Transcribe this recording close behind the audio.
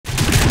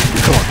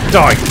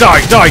Die,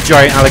 die, die,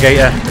 giant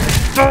alligator!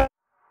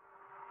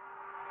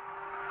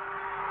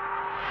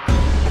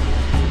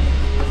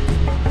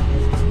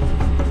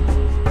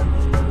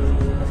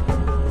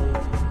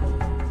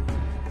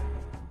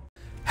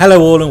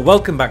 Hello all and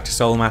welcome back to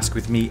Soulmask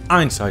with me,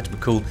 Ironside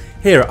McCool,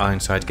 here at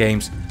Ironside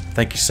Games.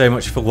 Thank you so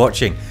much for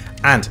watching.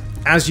 And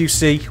as you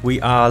see, we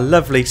are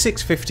lovely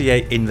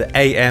 6:58 in the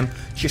AM,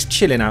 just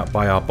chilling out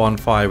by our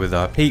bonfire with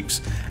our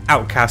peeps.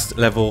 Outcast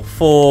level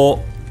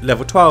 4,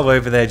 level 12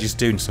 over there just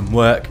doing some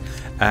work,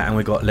 and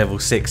we got level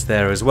 6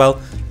 there as well.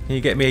 Can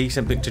you get me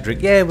something to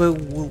drink? Yeah, we'll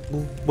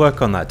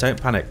work on that.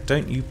 Don't panic.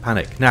 Don't you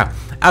panic. Now,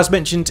 as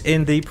mentioned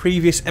in the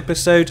previous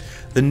episode,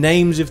 the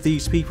names of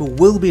these people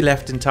will be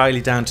left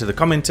entirely down to the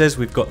commenters.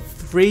 We've got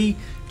 3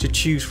 to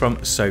choose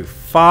from so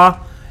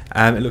far.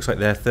 It looks like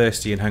they're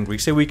thirsty and hungry,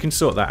 so we can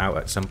sort that out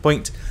at some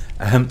point.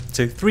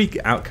 So 3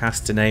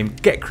 outcasts to name.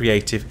 Get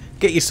creative.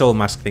 Get your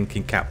Soulmask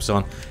thinking caps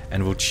on,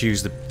 and we'll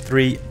choose the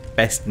 3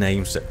 best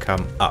names that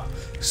come up.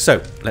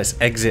 So let's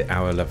exit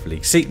our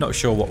lovely seat. Not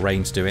sure what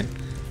Rain's doing.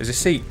 There's a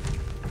seat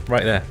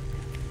right there.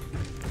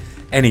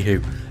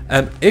 Anywho,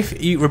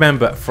 if you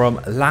remember from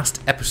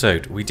last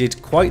episode, we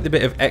did quite the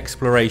bit of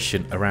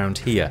exploration around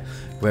here,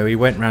 where we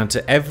went round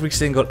to every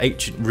single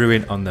ancient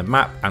ruin on the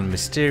map and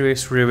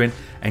mysterious ruin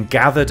and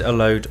gathered a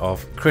load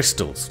of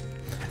crystals.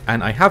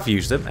 And I have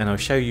used them, and I'll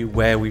show you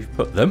where we've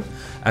put them.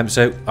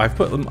 So I've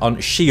put them on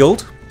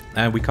shield,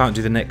 and we can't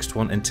do the next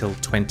one until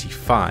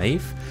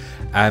 25,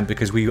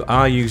 because we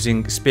are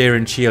using spear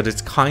and shield.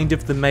 It's kind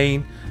of the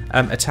main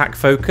attack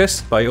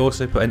focus, but I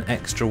also put an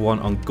extra one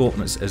on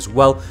gauntlets as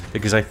well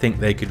because I think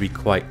they could be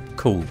quite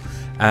cool.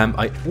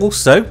 I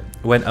also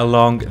went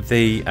along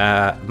the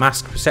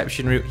mask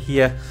perception route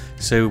here,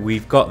 so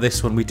we've got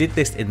this one. We did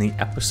this in the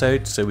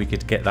episode so we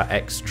could get that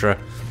extra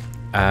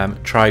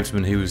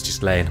tribesman who was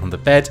just laying on the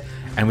bed,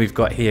 and we've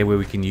got here where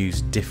we can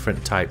use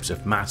different types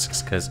of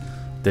masks because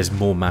there's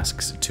more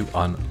masks to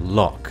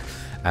unlock.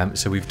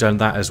 So we've done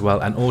that as well,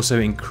 and also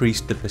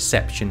increased the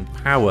perception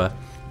power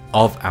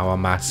of our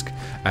mask,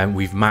 and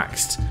we've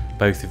maxed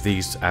both of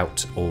these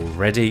out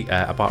already.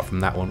 Apart from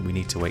that one, we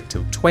need to wait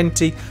till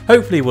 20.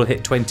 Hopefully we'll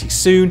hit 20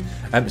 soon,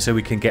 so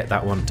we can get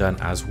that one done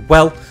as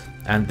well,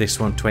 and this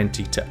one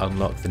 20 to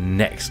unlock the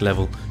next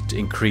level to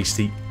increase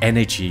the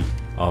energy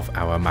of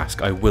our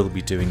mask. I will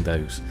be doing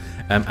those,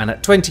 and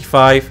at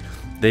 25,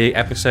 the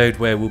episode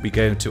where we'll be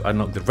going to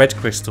unlock the red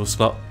crystal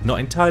slot. Not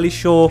entirely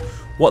sure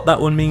what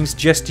that one means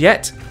just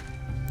yet,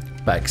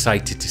 but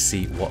excited to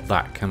see what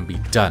that can be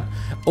done.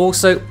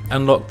 Also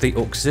unlock the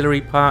auxiliary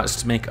parts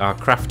to make our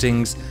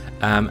craftings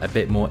a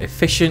bit more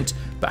efficient,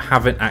 but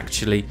haven't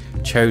actually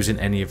chosen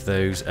any of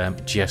those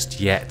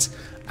just yet,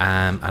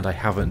 and I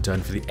haven't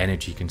done for the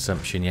energy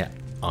consumption yet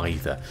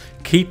either.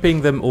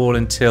 Keeping them all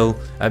until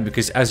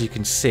because as you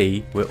can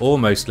see we're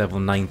almost level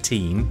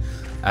 19,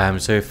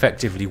 so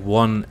effectively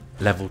 1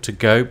 level to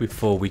go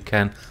before we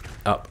can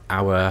up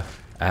our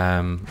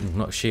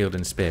not shield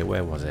and spear,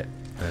 where was it?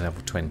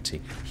 Level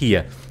 20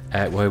 here,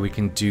 where we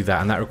can do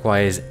that, and that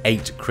requires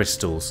 8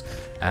 crystals,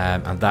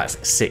 and that's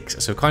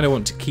 6, so kind of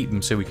want to keep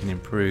them so we can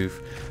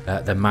improve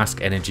the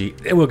mask energy.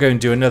 Then we'll go and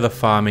do another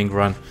farming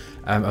run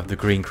of the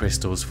green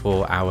crystals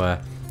for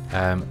our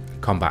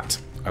combat.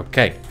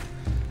 Okay,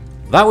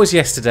 that was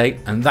yesterday,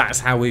 and that's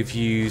how we've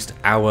used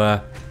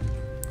our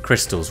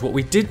crystals. What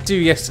we did do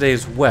yesterday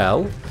as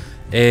well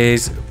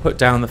is put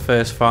down the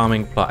first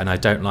farming plot, and I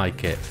don't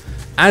like it.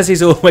 As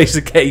is always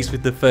the case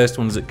with the first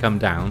ones that come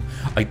down,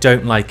 I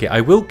don't like it.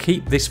 I will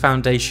keep this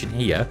foundation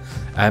here,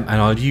 and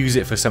I'll use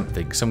it for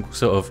something, some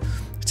sort of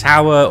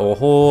tower or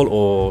hall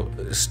or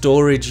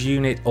storage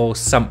unit or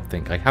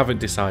something. I haven't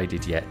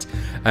decided yet,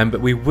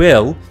 but we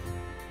will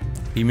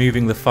be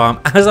moving the farm,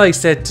 as I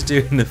said to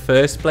do in the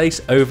first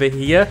place, over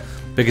here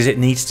because it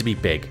needs to be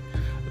big.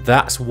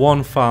 That's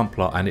 1 farm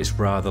plot and it's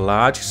rather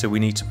large, so we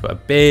need to put a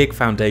big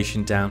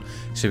foundation down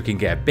so we can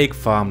get a big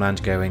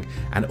farmland going,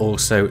 and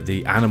also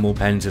the animal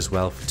pens as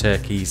well for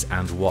turkeys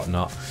and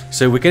whatnot.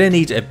 So we're going to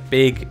need a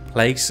big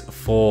place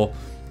for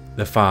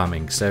the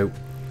farming, so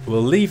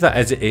we'll leave that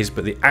as it is,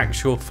 but the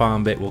actual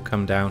farm bit will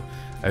come down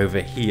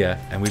over here,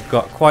 and we've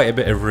got quite a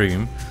bit of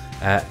room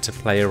to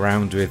play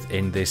around with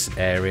in this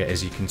area,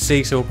 as you can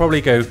see. So we'll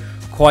probably go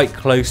quite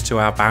close to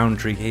our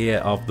boundary here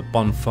of the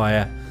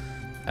bonfire,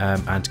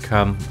 and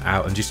come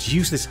out and just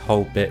use this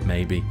whole bit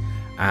maybe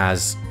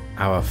as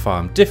our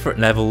farm. Different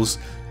levels,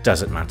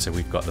 doesn't matter,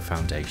 we've got the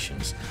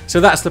foundations. So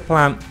that's the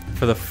plan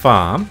for the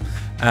farm,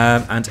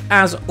 and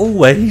as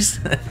always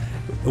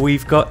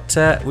we've got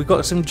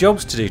some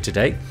jobs to do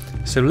today.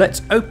 So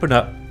let's open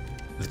up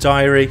the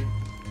diary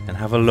and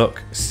have a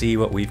look, see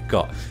what we've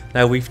got.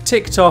 Now we've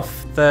ticked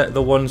off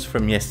the ones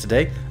from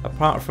yesterday,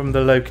 apart from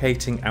the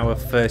locating our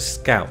first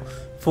scout.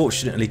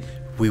 Fortunately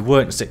we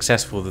weren't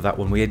successful with that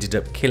one. We ended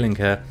up killing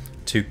her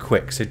too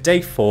quick. So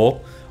day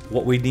 4,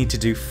 what we need to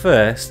do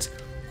first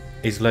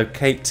is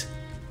locate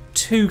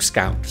 2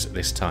 scouts at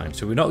this time.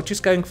 So we're not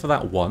just going for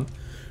that one,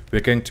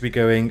 we're going to be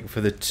going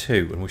for the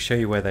 2, and we'll show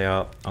you where they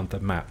are on the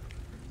map.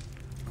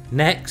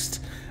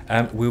 Next,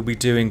 we'll be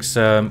doing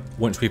some,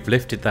 once we've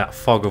lifted that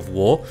fog of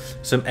war,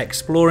 some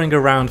exploring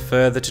around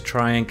further to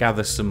try and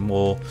gather some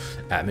more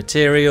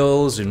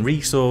materials and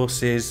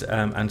resources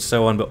and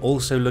so on, but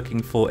also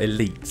looking for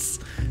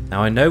elites.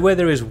 Now I know where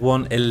there is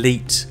one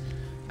elite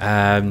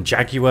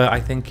Jaguar, I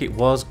think it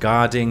was,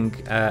 guarding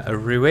a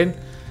ruin.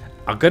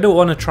 I'm going to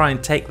want to try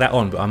and take that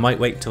on, but I might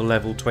wait till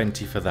level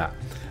 20 for that.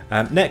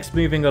 Next,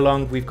 moving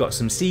along, we've got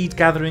some seed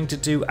gathering to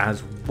do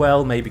as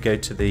well. Maybe go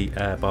to the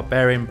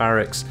barbarian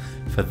barracks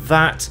for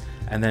that.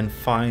 And then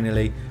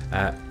finally,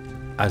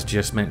 as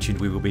just mentioned,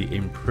 we will be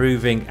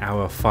improving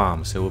our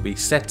farm. So we'll be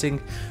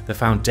setting the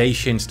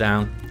foundations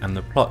down and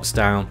the plots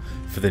down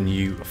for the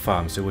new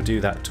farm. So we'll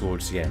do that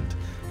towards the end.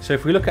 So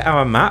if we look at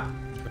our map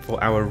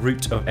for our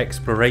route of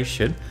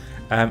exploration,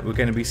 we're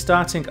going to be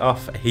starting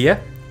off here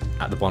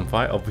at the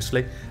bonfire,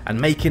 obviously, and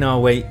making our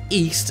way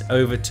east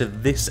over to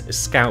this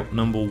scout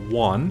number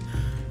 1,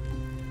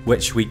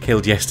 which we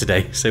killed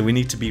yesterday. So we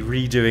need to be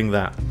redoing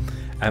that.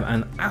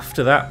 And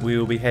after that, we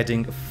will be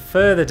heading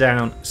further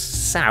down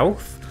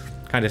south,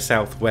 kind of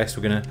southwest.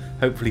 We're going to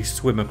hopefully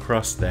swim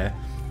across there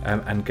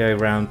and go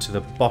around to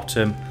the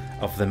bottom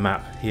of the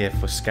map here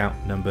for scout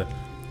number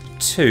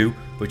 2,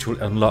 which will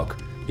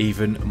unlock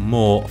even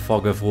more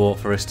fog of war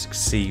for us to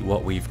see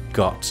what we've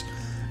got.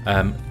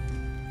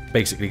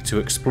 Basically to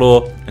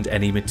explore and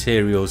any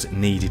materials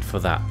needed for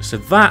that. So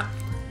that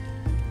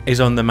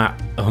is on the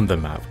map, on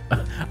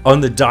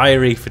the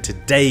diary for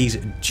today's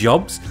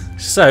jobs.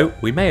 So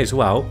we may as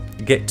well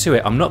get to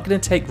it. I'm not going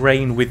to take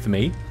Rain with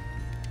me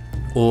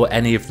or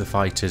any of the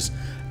fighters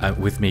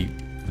with me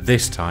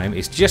this time.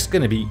 It's just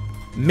going to be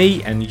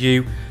me and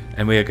you,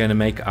 and we are going to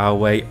make our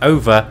way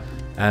over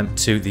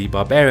to the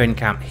barbarian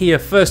camp here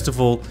first of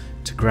all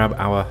to grab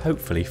our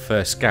hopefully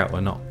first scout.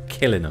 We're not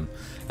killing them.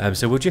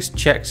 So we'll just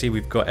check, see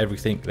we've got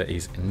everything that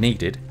is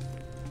needed.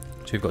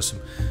 So we've got some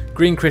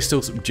green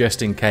crystals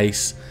just in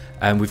case.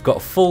 We've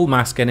got full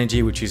mask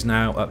energy, which is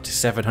now up to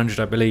 700,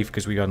 I believe,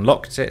 because we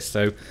unlocked it.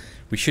 So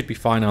we should be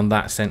fine on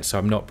that sense. So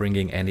I'm not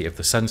bringing any of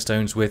the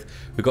sunstones with.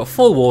 We've got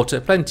full water,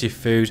 plenty of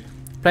food,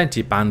 plenty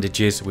of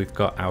bandages. We've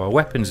got our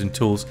weapons and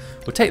tools.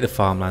 We'll take the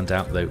farmland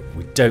out, though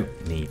we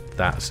don't need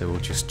that. So we'll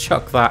just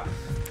chuck that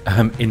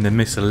in the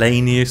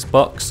miscellaneous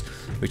box,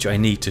 which I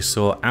need to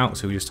sort out.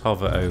 So we just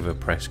hover over,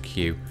 press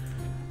Q,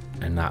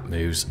 and that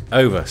moves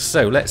over.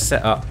 So let's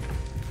set up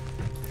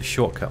the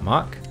shortcut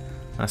mark.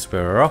 That's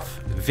where we're off.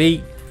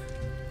 V,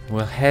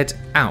 we'll head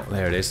out.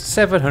 There it is,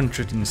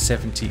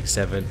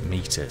 777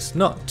 meters.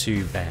 Not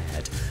too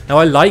bad. Now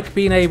I like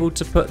being able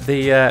to put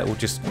the, we'll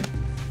just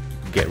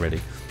get ready.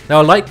 Now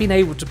I like being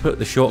able to put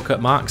the shortcut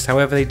marks.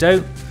 However, they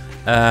don't,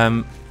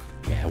 yeah,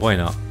 why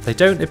not? They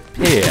don't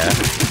appear.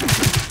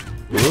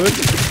 Good.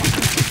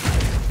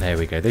 There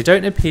we go. They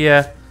don't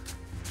appear.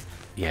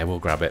 Yeah, we'll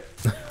grab it.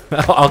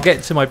 I'll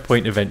get to my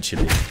point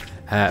eventually.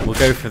 We'll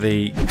go for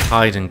the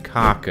hide and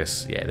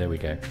carcass. Yeah, there we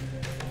go.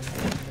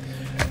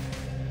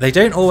 They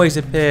don't always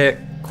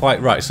appear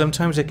quite right.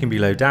 Sometimes they can be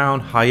low down,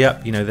 high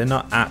up. You know, they're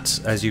not at,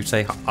 as you'd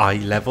say, eye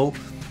level,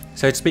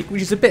 so to speak,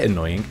 which is a bit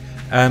annoying.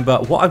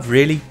 But what I've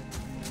really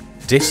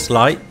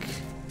dislike,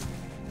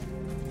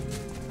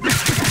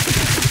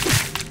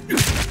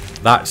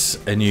 that's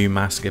a new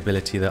mask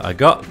ability that I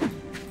got.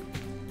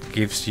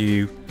 Gives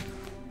you...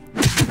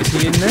 Is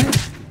he in there?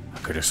 I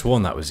could have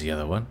sworn that was the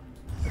other one.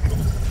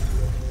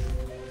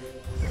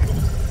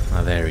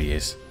 Oh, there he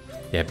is.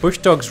 Yeah, bush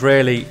dogs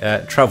rarely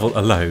travel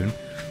alone.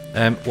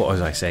 What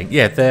was I saying?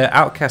 Yeah, the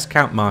outcast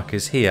count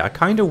markers here. I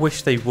kind of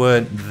wish they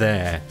weren't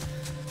there.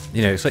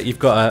 You know, it's like you've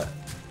got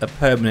a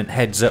permanent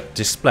heads-up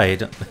display.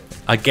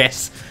 I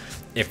guess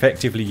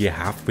effectively you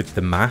have with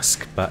the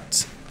mask,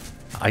 but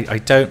I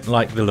don't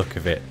like the look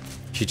of it.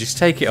 You should just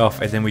take it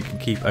off and then we can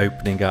keep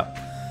opening up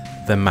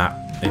the map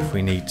if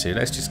we need to.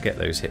 Let's just get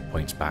those hit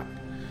points back.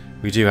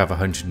 We do have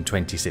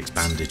 126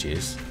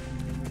 bandages.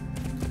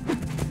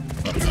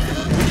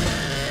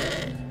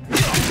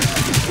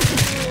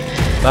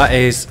 That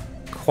is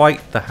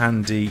quite the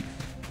handy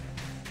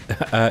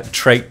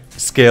trait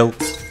skill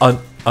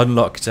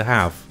unlock to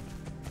have.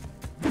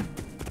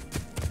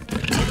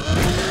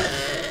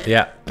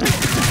 Yeah.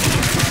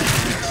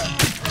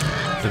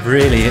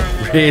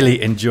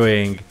 Really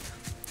enjoying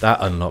that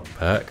unlock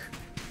perk.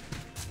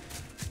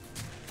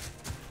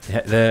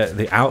 Yeah,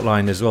 the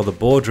outline as well, the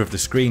border of the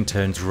screen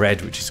turns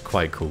red, which is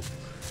quite cool.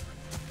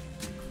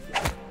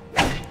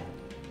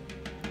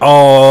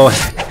 Oh,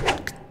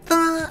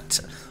 that!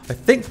 I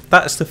think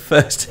that's the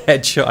first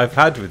headshot I've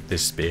had with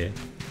this spear.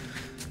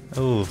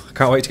 Oh, I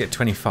can't wait to get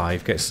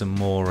 25, get some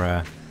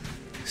more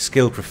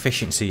skill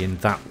proficiency in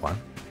that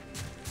one.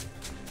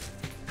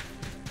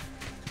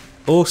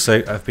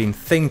 Also, I've been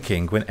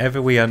thinking,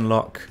 whenever we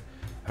unlock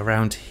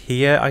around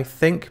here, I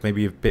think,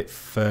 maybe a bit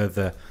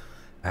further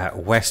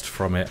west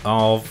from it,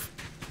 of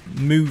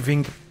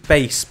moving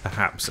base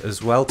perhaps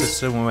as well to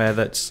somewhere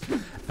that's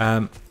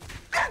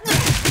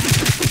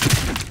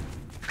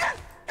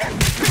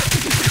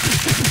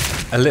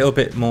a little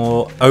bit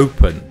more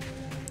open,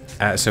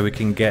 so we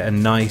can get a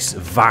nice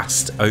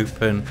vast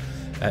open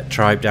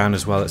tribe down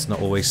as well. It's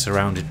not always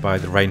surrounded by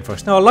the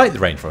rainforest. No, I like the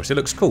rainforest. It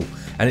looks cool.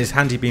 And it's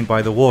handy being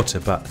by the water.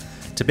 But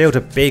to build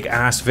a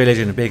big-ass village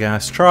and a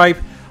big-ass tribe,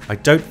 I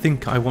don't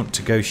think I want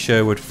to go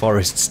Sherwood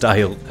Forest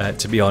style,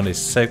 to be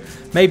honest. So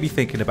maybe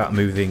thinking about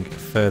moving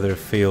further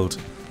afield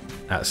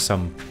at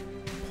some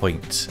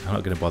point. I'm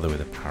not going to bother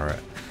with a parrot.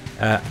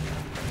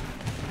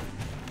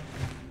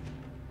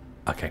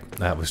 Okay,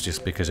 that was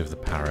just because of the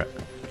parrot.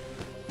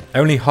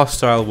 Only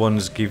hostile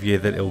ones give you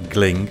the little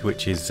gling,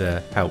 which is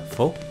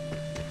helpful.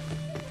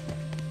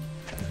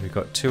 We've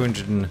got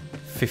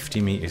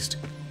 250 meters to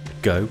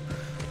go.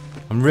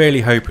 I'm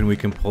really hoping we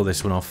can pull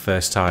this one off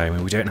first time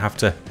and we don't have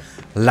to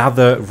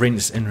lather,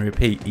 rinse and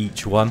repeat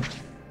each one.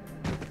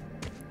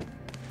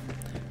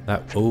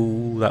 That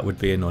would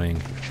be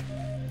annoying.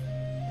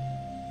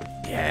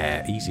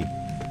 Yeah, easy.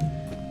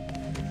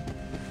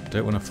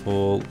 Don't want to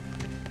fall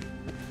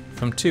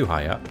from too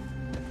high up.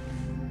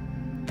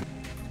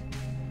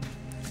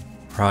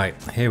 Right,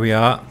 here we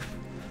are.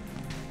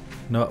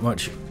 Not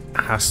much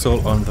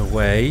hassle on the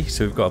way.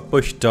 So we've got a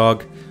bush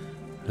dog,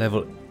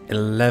 level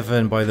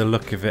 11 by the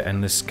look of it,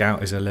 and the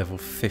scout is a level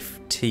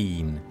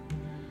 15.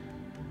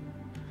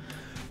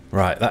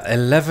 Right, that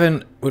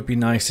 11 would be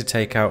nice to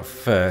take out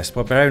first.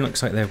 Barbarian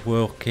looks like they're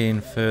walking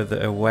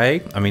further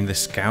away. I mean the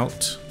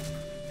scout.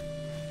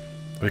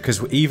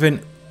 Because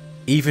even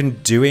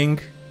doing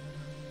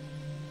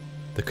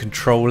the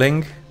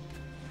controlling,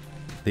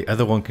 the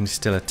other one can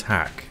still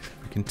attack.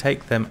 We can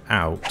take them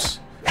out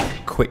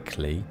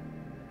quickly.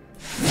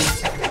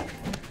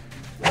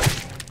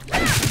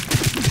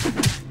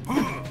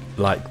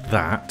 Like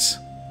that.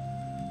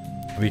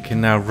 We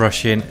can now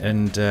rush in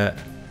and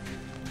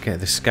get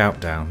the scout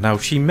down. Now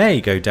she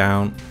may go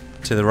down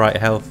to the right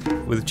health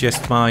with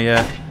just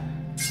my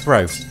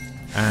throw.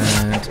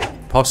 And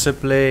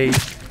possibly...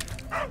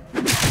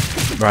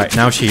 Right,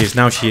 now she is,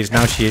 now she is,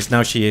 now she is,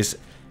 now she is.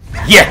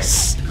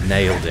 Yes!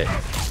 Nailed it.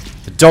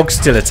 The dog's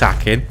still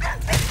attacking.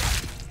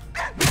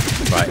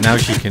 Right, now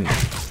she can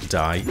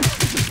die.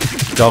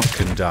 Dog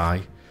can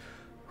die.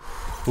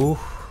 Ooh,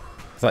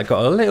 that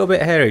got a little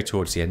bit hairy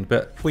towards the end,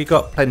 but we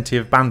got plenty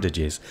of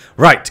bandages.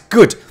 Right,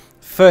 good.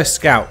 First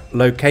scout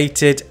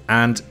located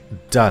and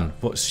done.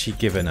 What's she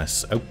given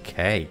us?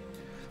 Okay.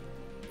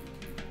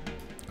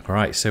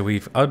 Alright, so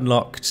we've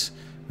unlocked...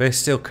 We're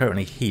still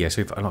currently here,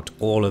 so we've unlocked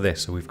all of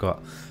this. So we've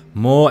got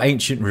more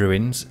ancient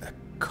ruins, a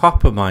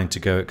copper mine to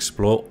go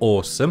explore.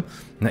 Awesome.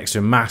 Next to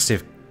a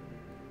massive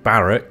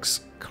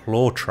barracks,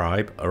 claw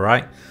tribe.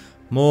 Alright.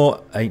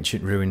 More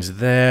ancient ruins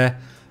there.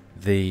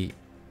 The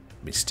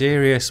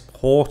mysterious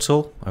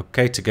portal.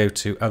 Okay, to go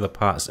to other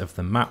parts of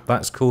the map.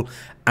 That's cool.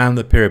 And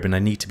the pyramid. I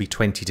need to be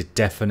 20 to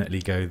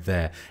definitely go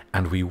there.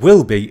 And we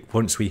will be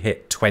once we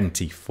hit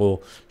 20 for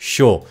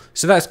sure.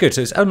 So that's good.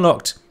 So it's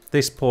unlocked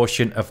this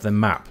portion of the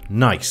map.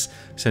 Nice.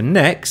 So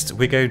next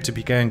we're going to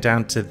be going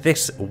down to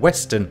this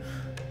western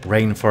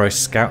rainforest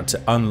scout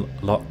to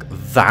unlock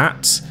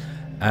that.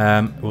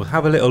 We'll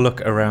have a little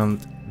look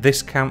around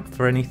this camp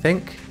for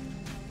anything.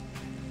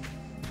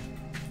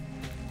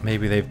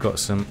 Maybe they've got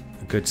some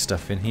good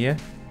stuff in here.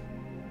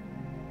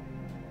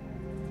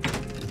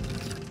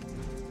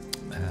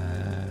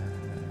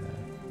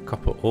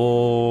 Copper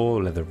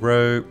ore, leather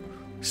rope,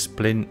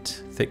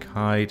 splint, thick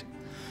hide.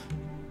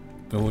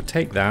 We'll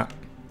take that.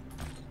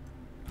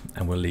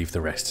 And we'll leave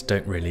the rest.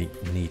 Don't really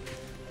need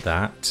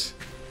that.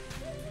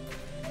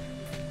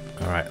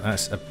 Alright,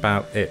 that's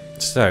about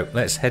it. So,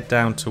 let's head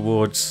down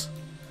towards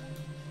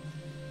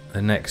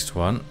the next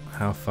one.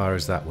 How far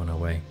is that one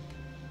away?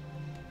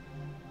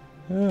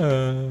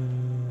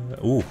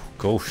 Oh,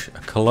 gosh,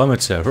 a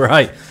kilometre.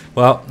 Right.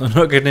 Well, I'm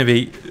not going to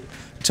be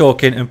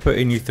talking and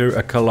putting you through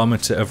a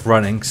kilometre of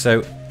running.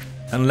 So,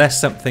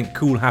 unless something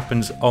cool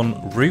happens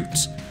en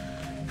route,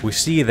 we'll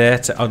see you there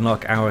to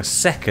unlock our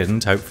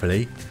second,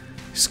 hopefully,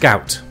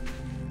 scout.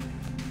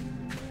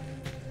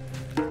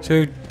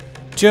 So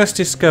just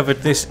discovered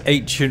this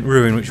ancient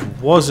ruin which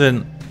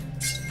wasn't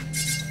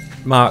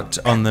marked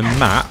on the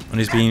map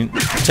and is being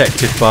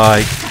protected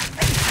by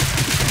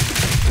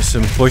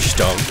some bush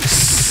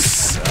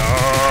dogs.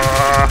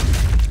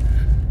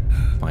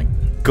 My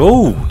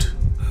gold!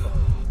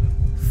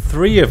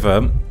 3 of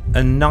them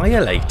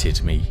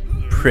annihilated me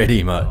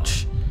pretty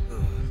much.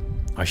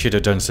 I should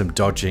have done some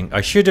dodging.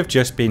 I should have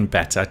just been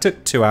better. I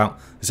took 2 out.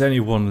 There's only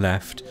 1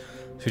 left.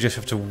 So we just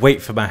have to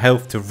wait for my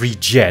health to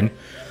regen.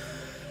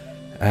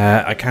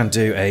 I can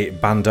do a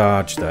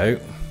bandage though.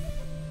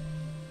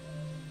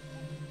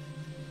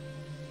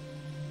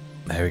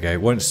 There we go.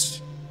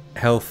 Once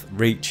health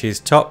reaches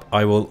top,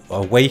 I will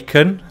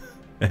awaken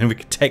and we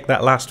can take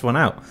that last one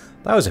out.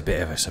 That was a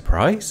bit of a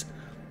surprise.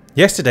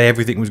 Yesterday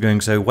everything was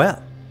going so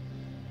well.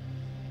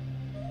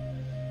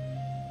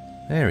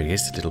 There he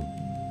is, the little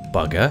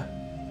bugger.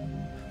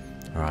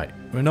 Alright,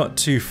 we're not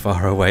too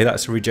far away.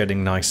 That's regenning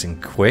nice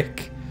and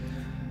quick.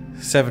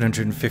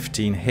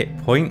 715 hit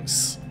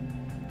points.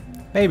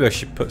 Maybe I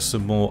should put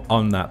some more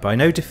on that, but I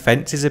know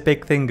defense is a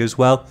big thing as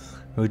well.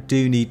 We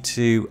do need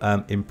to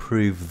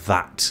improve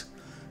that.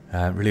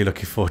 Really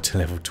looking forward to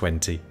level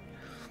 20.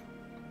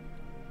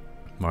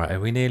 Right, are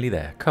we nearly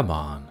there? Come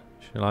on.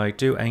 Shall I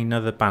do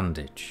another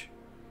bandage?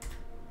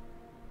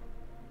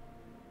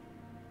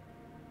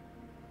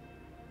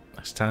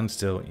 Stand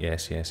still.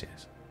 Yes, yes,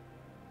 yes.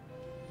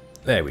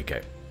 There we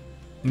go.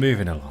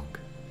 Moving along.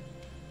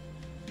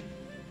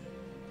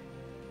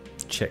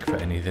 Check for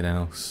anything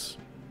else.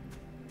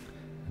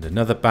 And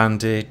another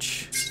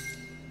bandage.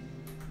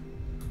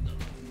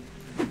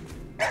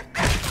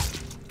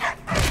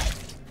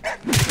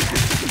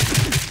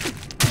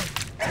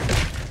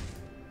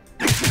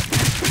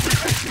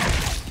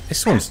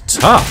 This one's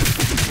tough.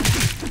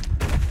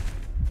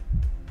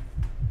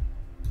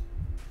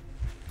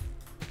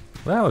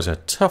 That was a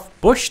tough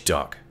bush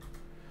dog.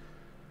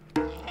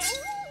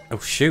 Oh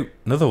shoot,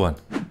 another one.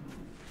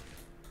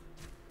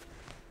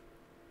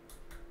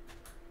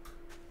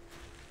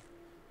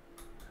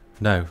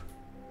 No.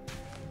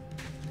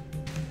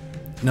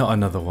 Not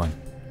another one.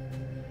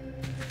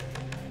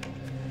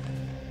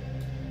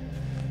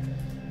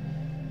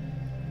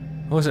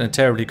 It wasn't a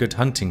terribly good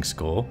hunting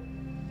score.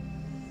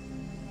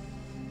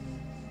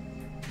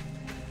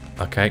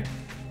 Okay.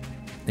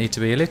 Need to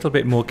be a little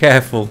bit more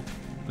careful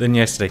than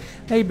yesterday.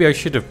 Maybe I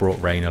should have brought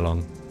Rain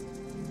along.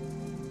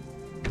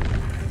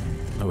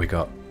 What we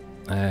got?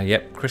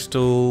 Yep,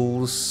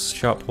 crystals,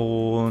 sharp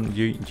horn,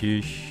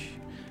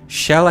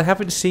 shell. I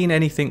haven't seen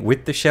anything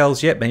with the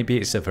shells yet. Maybe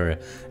it's for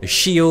a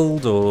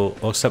shield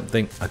or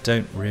something. I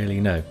don't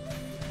really know.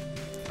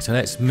 So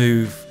let's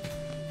move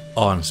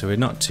on. So we're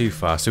not too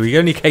far. So we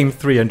only came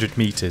 300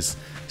 meters.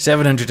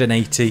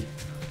 780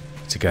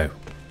 to go.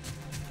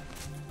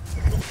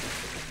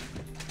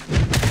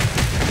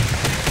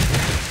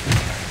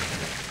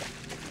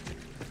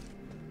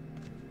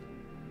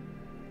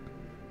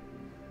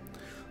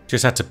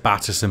 Just had to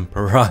batter some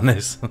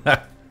piranhas.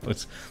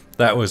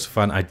 That was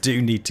fun. I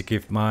do need to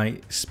give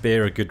my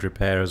spear a good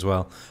repair as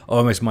well. I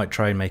almost might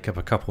try and make up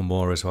a couple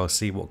more as well.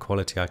 See what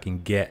quality I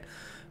can get.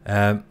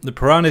 The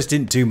piranhas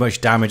didn't do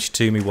much damage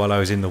to me while I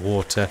was in the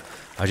water.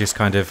 I just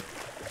kind of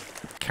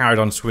carried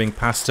on swimming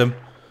past them.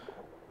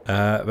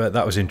 But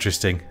that was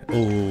interesting.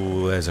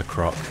 Oh, there's a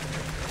croc.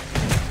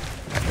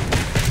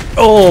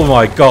 Oh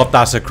my god,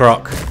 that's a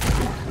croc.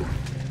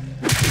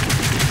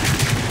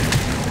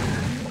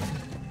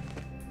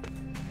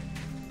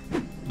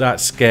 That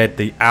scared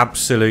the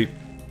absolute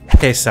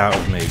piss out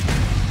of me.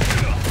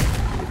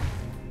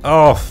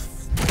 Oh,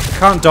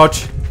 can't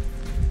dodge.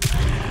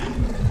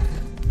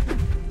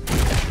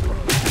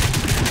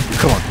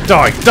 Come on,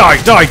 die,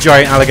 die, die,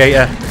 giant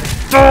alligator.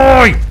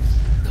 Die!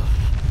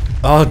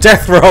 Oh,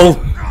 death roll.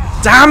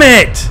 Damn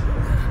it!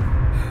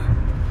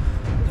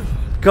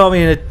 Got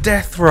me in a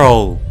death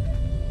roll.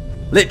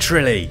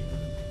 Literally.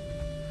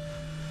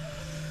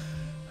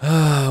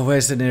 Oh,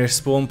 where's the nearest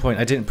spawn point?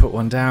 I didn't put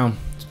one down.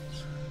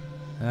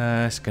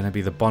 It's going to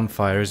be the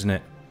bonfire, isn't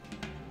it?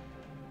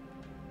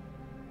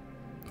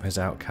 Where's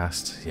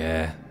Outcast?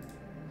 Yeah.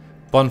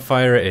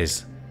 Bonfire it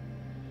is.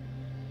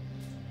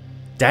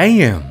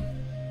 Damn!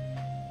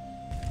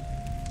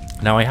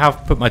 Now I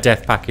have put my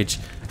death package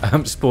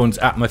spawns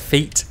at my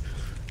feet.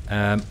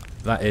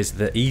 That is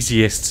the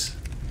easiest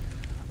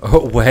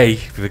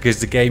way because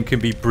the game can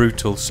be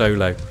brutal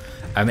solo.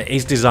 It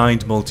is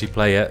designed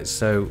multiplayer,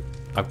 so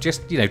I've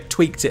just,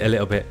 tweaked it a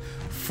little bit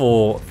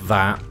for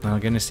that. I'm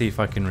going to see if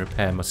I can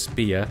repair my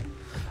spear.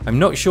 I'm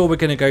not sure we're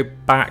going to go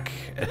back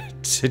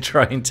to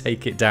try and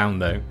take it down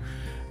though.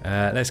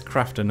 Let's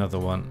craft another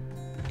one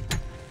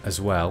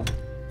as well.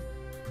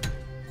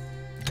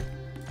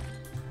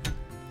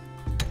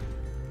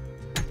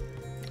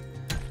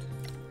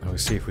 And we'll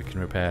see if we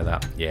can repair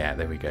that. Yeah,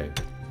 there we go.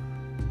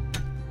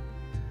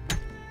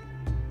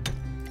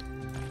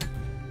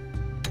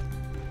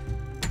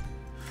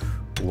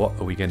 What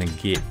are we going to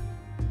get?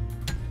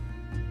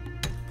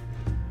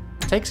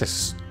 Takes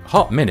a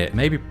hot minute.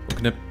 Maybe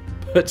we're going to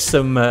put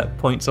some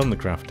points on the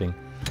crafting.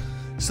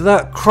 So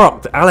that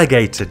croc, the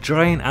alligator,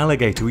 giant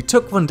alligator. We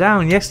took one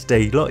down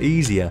yesterday, a lot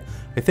easier.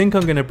 I think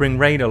I'm going to bring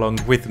Rain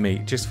along with me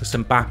just for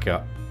some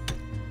backup.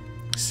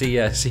 See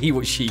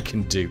what she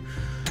can do.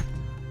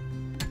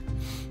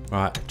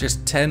 Right,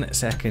 just 10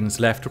 seconds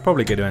left. We're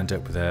probably going to end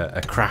up with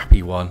a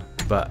crappy one,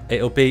 but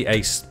it'll be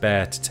a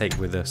spare to take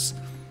with us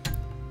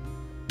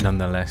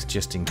nonetheless,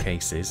 just in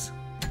cases.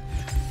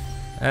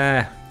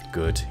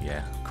 Good,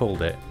 yeah,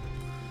 called it.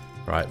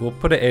 Right, we'll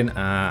put it in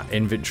our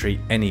inventory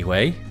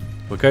anyway.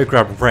 We'll go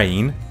grab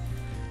Rain,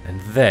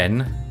 and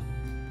then,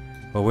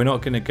 well, we're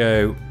not going to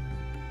go.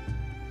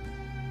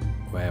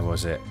 Where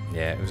was it?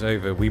 Yeah, it was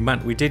over.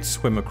 We did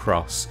swim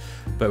across,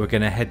 but we're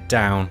going to head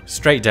down,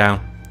 straight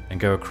down, and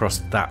go across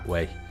that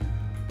way.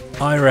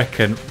 I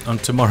reckon on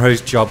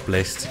tomorrow's job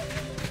list,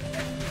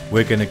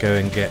 we're going to go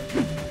and get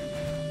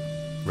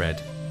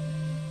red.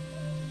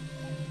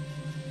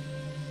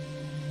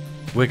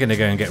 We're going to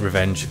go and get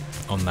revenge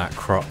on that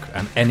croc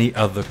and any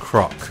other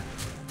croc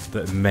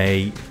that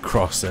may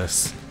cross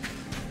us.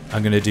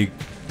 I'm going to do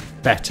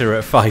better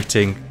at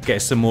fighting,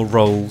 get some more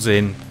rolls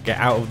in, get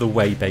out of the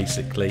way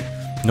basically,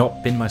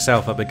 not pin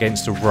myself up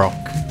against a rock.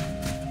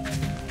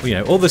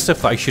 All the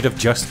stuff that I should have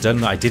just done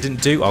that I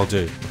didn't do, I'll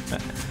do.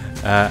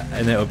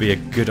 and it'll be a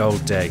good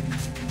old day.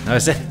 Now,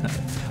 is that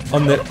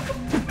on the?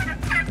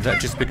 Is that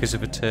just because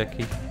of a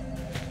turkey?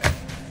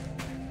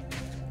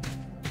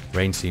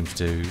 Rain seems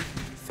to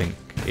think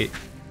it.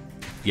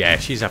 Yeah,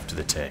 she's after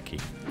the turkey.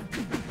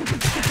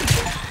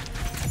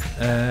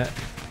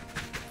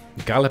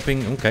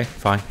 Galloping. Okay,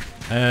 fine.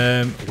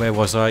 Where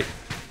was I?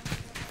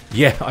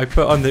 Yeah, we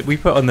put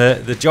on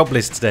the job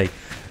list today.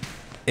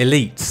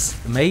 Elites.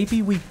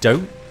 Maybe we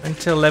don't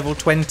until level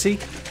 20.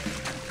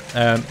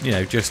 You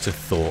know, just a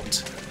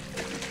thought.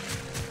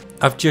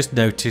 I've just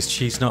noticed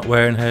she's not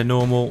wearing her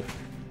normal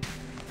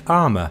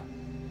armor.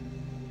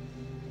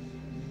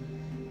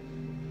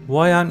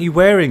 Why aren't you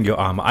wearing your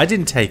armor? I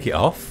didn't take it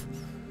off.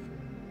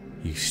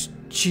 You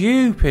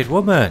stupid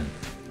woman.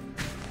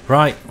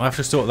 Right, I'll have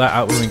to sort that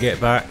out when we get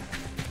back.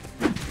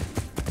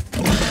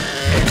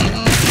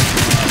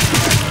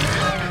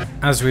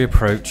 As we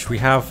approach, we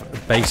have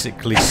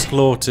basically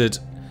slaughtered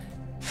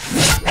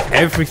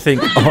everything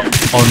en route.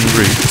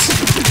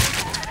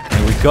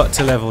 And we got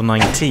to level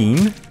 19.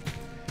 And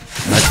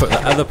I put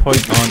the other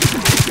point on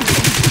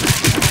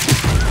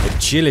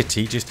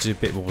agility just to do a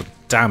bit more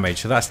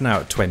damage. So that's now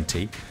at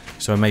 20.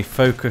 So I may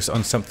focus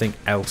on something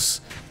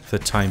else for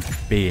the time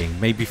being.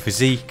 Maybe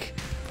physique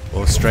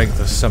or strength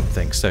or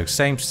something. So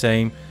same.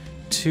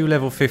 2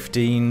 level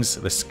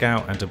 15s, the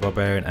scout and a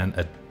barbarian and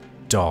a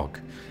dog.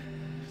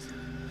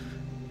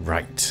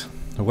 Right.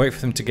 I'll wait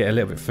for them to get a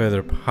little bit further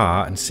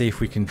apart and see if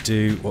we can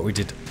do what we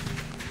did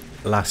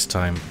last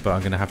time. But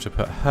I'm going to have to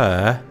put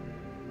her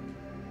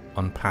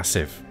on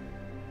passive.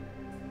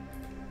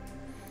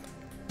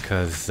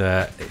 Because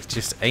it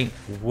just ain't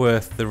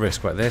worth the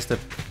risk. Right, there's the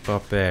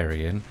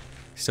barbarian.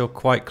 Still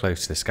quite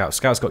close to the scout.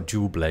 Scout's got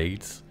dual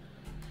blades.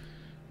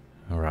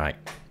 Alright.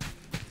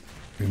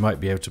 We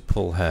might be able to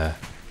pull her.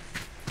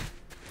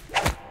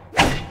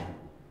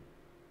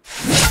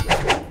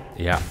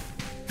 Yeah.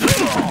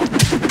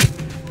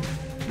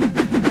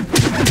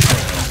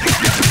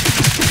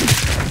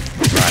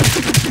 Right.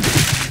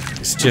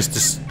 It's just a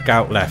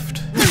scout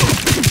left.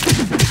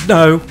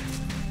 No!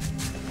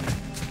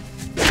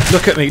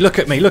 Look at me, look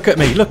at me, look at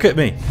me, look at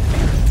me!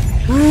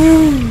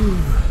 Woo.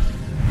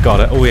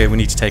 Got it. Oh yeah, we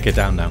need to take her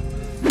down now.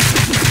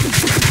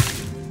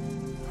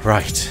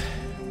 Right.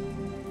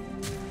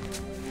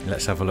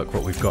 Let's have a look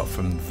what we've got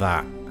from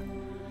that.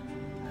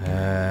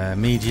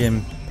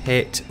 Medium,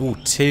 pit, ooh,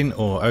 tin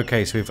ore.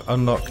 Okay, so we've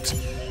unlocked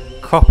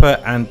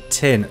copper and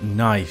tin.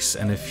 Nice.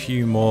 And a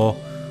few more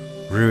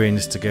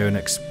ruins to go and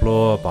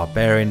explore.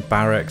 Barbarian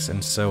barracks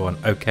and so on.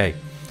 Okay.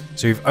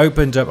 So we've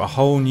opened up a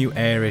whole new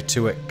area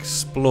to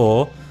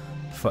explore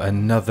for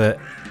another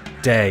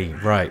day.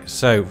 Right.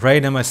 So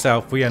Rain and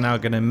myself, we are now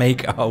going to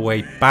make our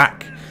way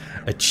back,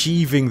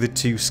 achieving the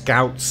 2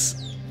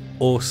 scouts.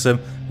 Awesome.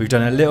 We've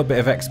done a little bit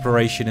of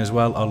exploration as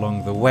well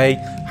along the way.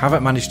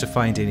 Haven't managed to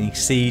find any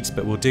seeds,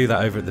 but we'll do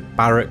that over at the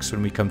barracks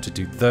when we come to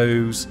do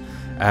those.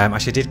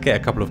 Actually, I did get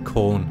a couple of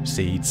corn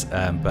seeds,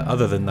 but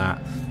other than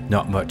that,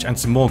 not much. And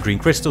some more green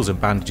crystals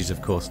and bandages,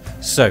 of course.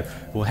 So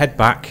we'll head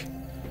back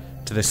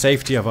to the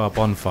safety of our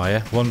bonfire,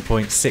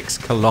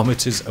 1.6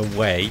 kilometers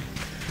away.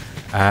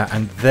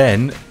 And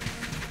then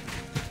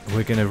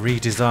we're going to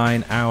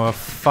redesign our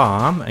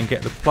farm and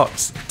get the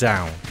plots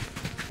down.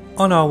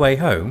 On our way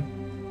home,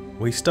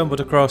 we stumbled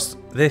across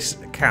this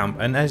camp,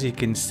 and as you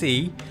can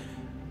see,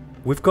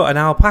 we've got an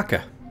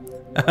alpaca.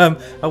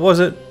 I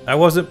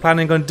wasn't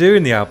planning on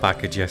doing the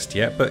alpaca just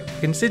yet, but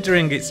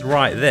considering it's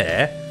right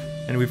there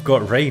and we've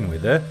got Rain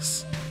with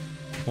us,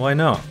 why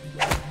not?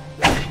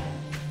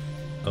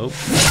 Oh,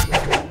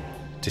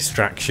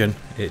 distraction.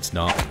 It's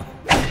not.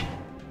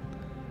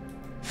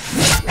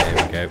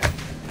 There we go.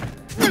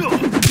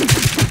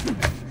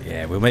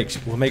 Yeah, we'll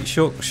make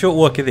short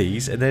work of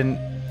these, and then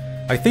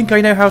I think I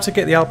know how to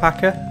get the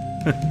alpaca.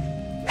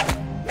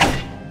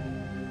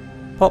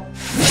 Pop.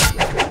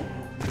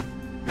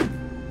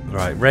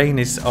 Right, Rain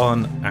is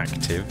on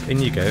active.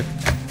 In you go.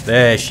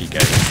 There she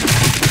goes.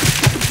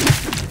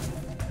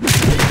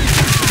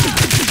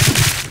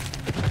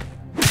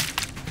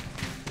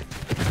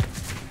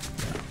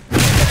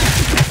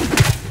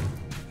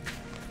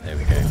 There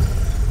we go.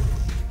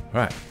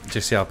 Right,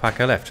 just the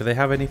alpaca left. Do they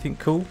have anything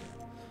cool?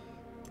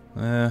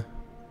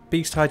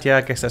 Beast hide, yeah,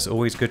 I guess that's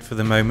always good for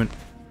the moment.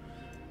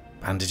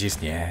 Bandages,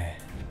 yeah.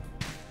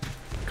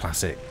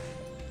 Classic.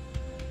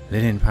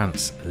 Linen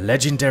pants.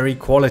 Legendary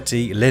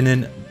quality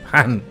linen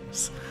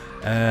pants.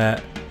 I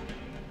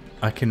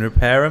can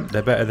repair them.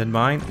 They're better than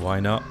mine. Why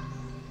not?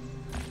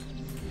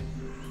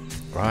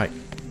 Right.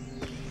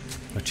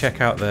 We'll check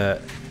out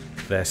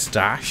their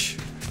stash.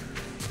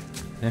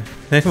 Yeah.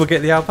 Then we'll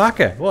get the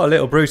alpaca. What a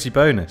little Brucey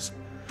bonus.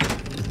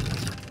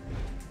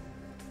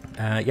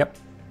 Yep.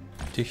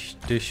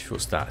 Dish.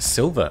 What's that?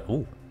 Silver.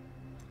 Ooh.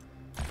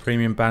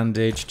 Premium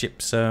bandage.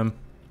 Gypsum.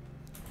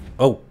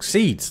 Oh,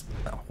 seeds.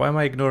 Why am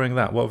I ignoring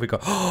that? What have we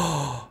got?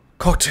 Oh,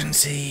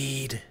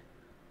 cottonseed.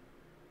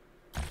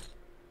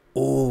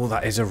 Oh,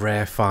 that is a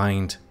rare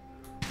find.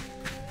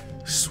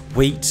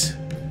 Sweet.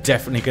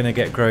 Definitely going to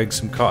get growing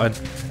some cotton.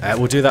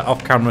 We'll do that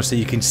off camera so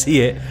you can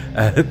see it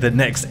the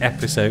next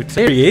episode.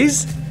 Here he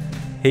is.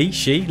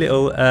 she,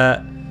 little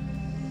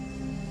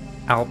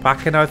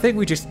alpaca. Now I think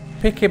we just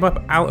pick him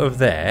up out of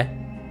there.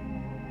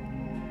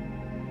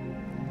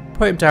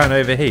 Put him down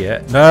over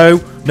here.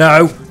 No,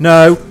 no,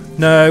 no,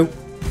 no.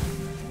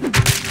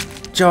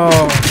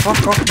 Oh,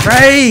 fuck off,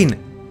 Rain!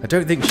 I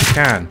don't think she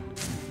can.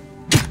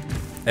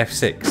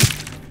 F6.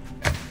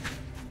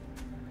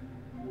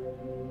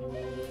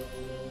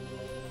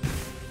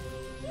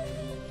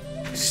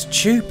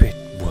 Stupid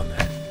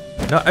woman.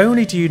 Not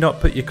only do you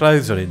not put your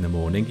clothes on in the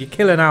morning, you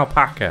kill an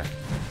alpaca.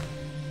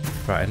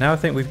 Right, and now I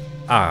think we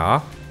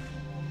are.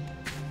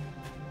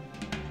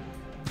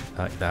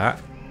 Like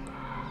that.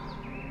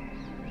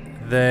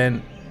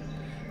 Then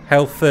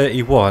health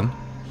 31.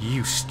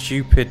 You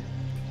stupid.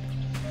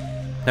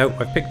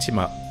 Nope, I picked him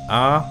up.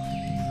 I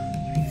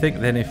think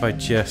then if I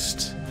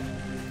just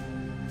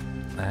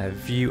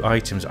view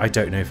items, I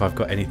don't know if I've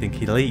got anything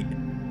he'll eat.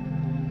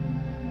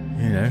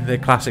 You know, they're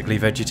classically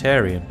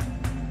vegetarian.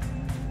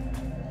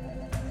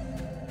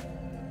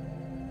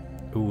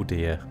 Oh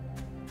dear.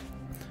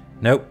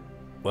 Nope,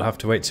 we'll have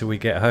to wait till we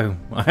get home.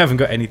 I haven't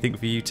got anything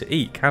for you to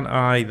eat. Can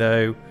I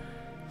though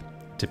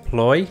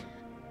deploy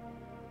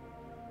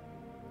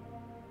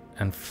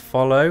and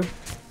follow?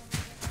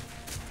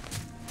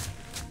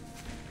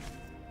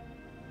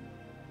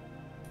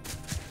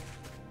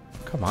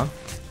 Come on.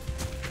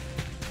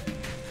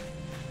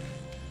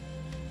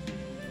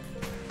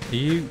 Are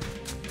you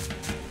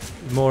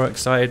more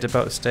excited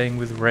about staying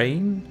with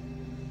Rain?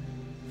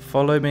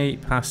 Follow me,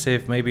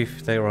 passive, maybe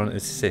if they were on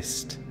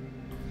assist.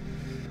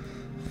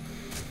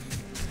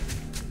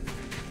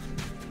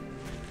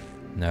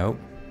 No.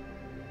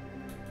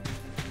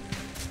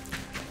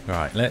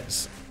 Right,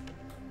 let's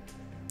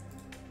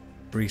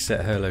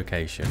reset her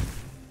location.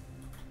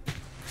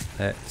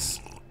 Let's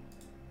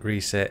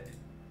reset.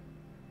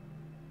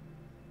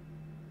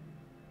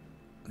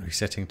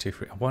 Resetting to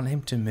free. I want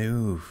him to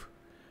move.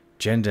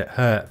 Gender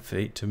her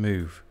feet to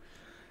move.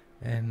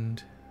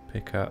 And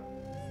pick up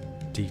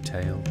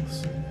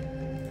details.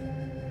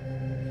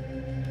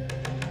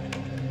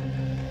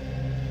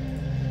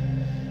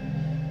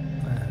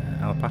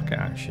 Alpaca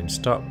action.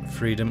 Stop.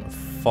 Freedom.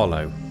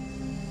 Follow.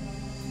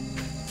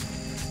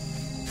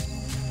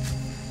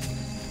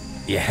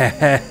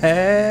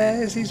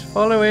 Yes, he's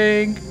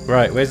following.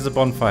 Right, where's the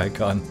bonfire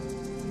gone?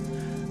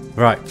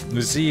 Right,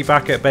 we'll see you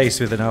back at base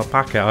with an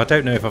alpaca. I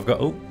don't know if I've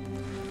got... Oh.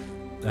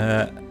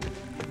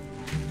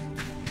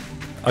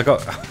 I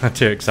got... I'm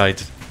too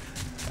excited.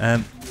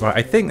 Right,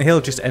 I think he'll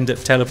just end up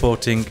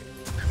teleporting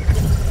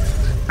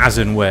as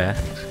and where.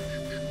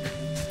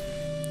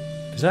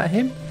 Is that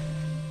him?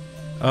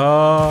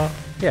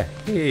 Yeah.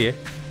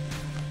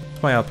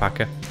 It's my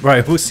alpaca.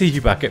 Right, we'll see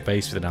you back at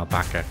base with an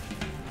alpaca.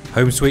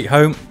 Home sweet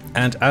home.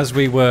 And as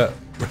we were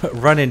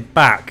running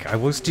back, I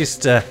was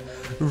just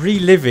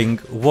reliving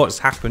what's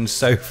happened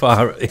so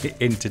far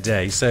in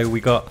today. So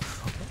we got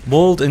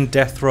mauled and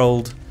death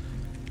rolled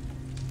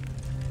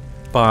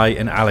by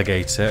an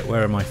alligator.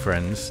 Where are my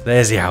friends?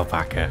 There's the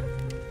alpaca.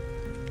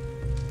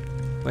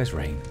 Where's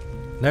Rain?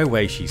 No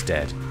way she's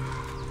dead.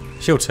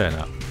 She'll turn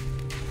up.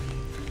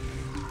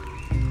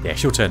 Yeah,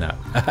 she'll turn up.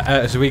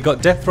 So we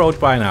got death rolled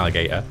by an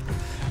alligator.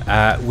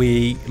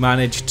 We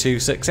managed to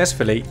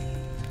successfully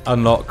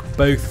unlock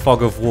both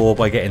Fog of War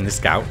by getting the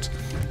scout,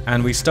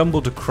 and we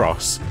stumbled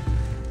across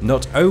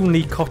not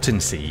only cotton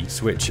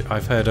seeds, which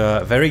I've heard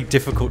are very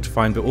difficult to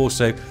find but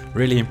also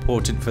really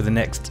important for the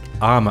next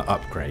armor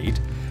upgrade,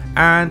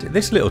 and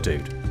this little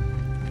dude,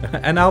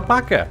 an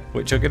alpaca,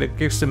 which are going to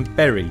give some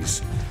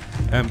berries.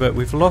 But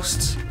we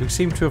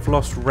seem to have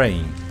lost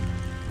Rain.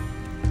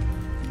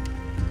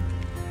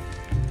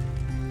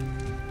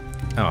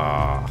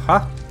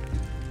 Huh?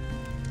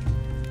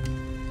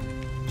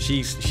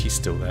 She's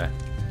still there.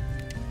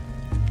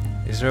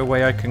 Is there a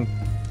way I can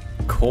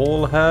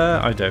call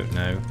her? I don't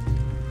know.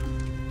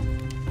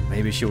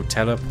 Maybe she'll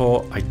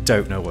teleport. I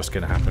don't know what's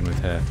going to happen with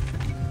her.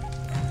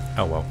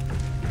 Oh well.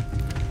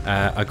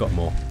 I got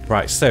more.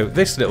 Right, so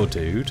this little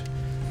dude,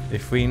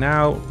 if we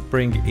now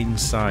bring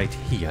inside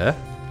here,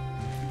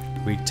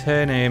 we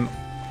turn him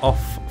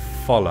off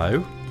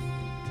follow.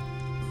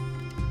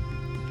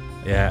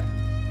 Yeah,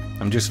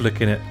 I'm just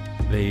looking at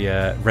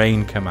the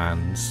Rain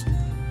commands.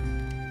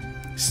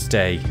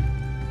 Stay.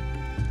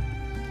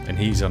 And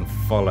he's on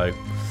follow.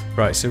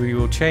 Right, so we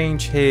will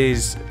change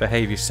his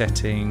behavior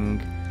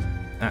setting,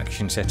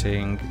 action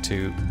setting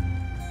to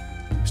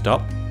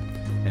stop.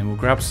 And we'll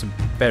grab some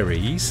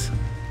berries.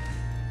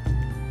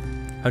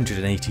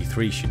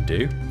 183 should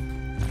do.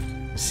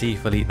 See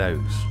if we'll eat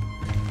those.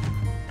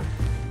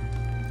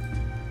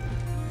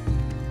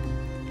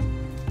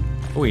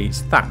 Oh, he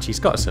eats thatch. He's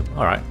got some.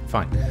 Alright,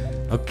 fine.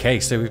 Okay,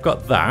 so we've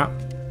got that.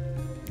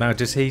 Now,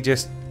 does he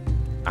just...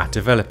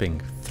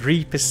 developing.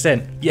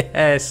 3%.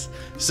 Yes!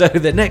 So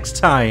the next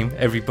time,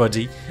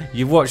 everybody,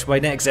 you watch my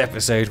next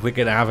episode, we're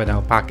going to have an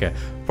alpaca.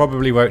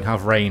 Probably won't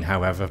have Rain,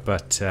 however,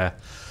 but...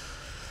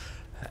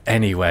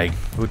 anyway,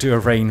 we'll do a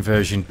Rain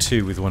version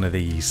 2 with one of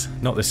these.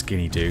 Not the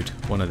skinny dude.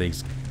 One of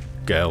these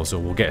girls, or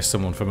we'll get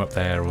someone from up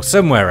there or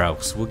somewhere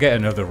else. We'll get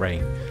another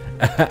Rain.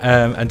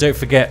 And don't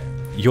forget,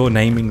 you're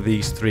naming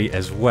these 3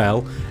 as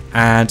well.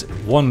 And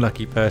one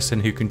lucky person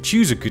who can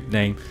choose a good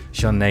name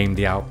shall name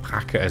the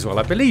alpaca as well.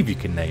 I believe you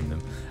can name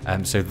them.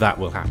 So that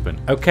will happen.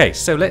 Okay,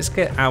 so let's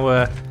get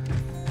our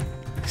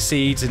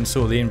seeds and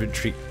sort of the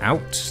inventory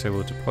out. So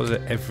we'll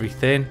deposit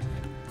everything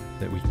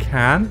that we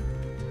can.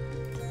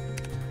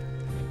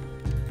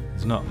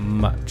 There's not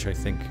much I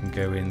think can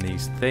go in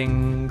these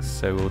things.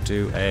 So we'll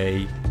do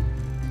a...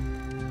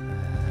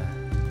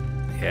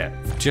 yeah,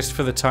 just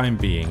for the time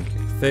being.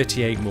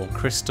 38 more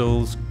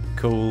crystals.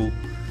 Cool.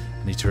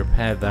 I need to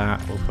repair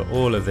that. We'll put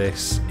all of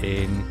this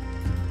in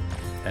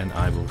and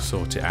I will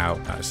sort it out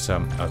at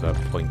some other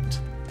point.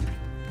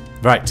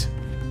 Right.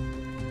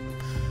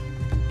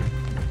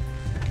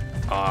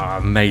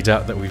 Made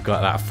up that we've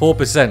got that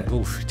 4%.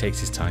 Oof, it takes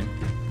his time.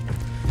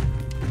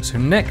 So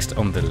next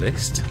on the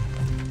list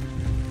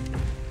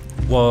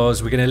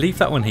was, we're going to leave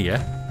that one here.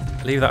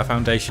 Leave that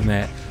foundation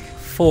there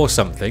for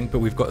something, but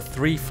we've got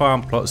 3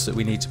 farm plots that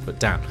we need to put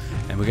down,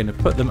 and we're going to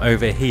put them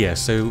over here.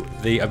 So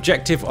the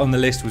objective on the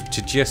list was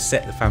to just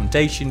set the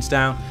foundations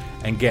down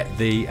and get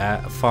the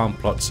farm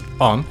plots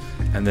on,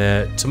 and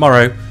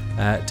tomorrow,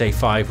 day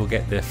 5, we'll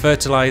get the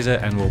fertilizer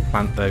and we'll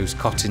plant those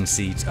cotton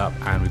seeds up,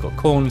 and we've got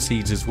corn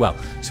seeds as well,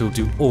 so we'll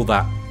do all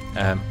that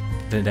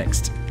the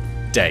next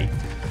day.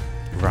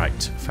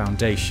 Right,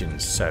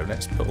 foundations, so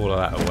let's put all of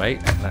that away.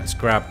 Let's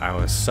grab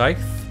our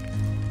scythe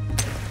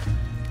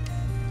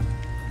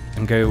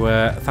and go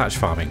thatch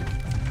farming.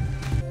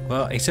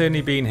 Well, he's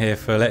only been here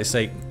for, let's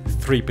say,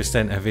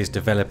 3% of his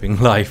developing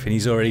life, and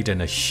he's already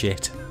done a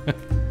shit.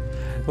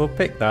 We'll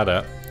pick that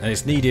up, and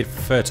it's needed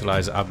for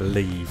fertilizer, I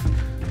believe,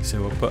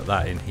 so we'll put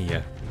that in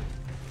here.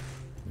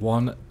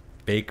 One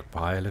big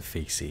pile of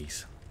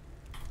feces.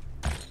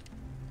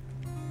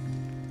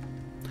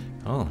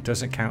 Oh,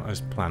 doesn't count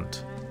as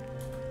plant.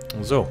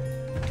 So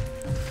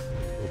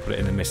we'll put it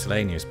in the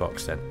miscellaneous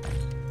box then.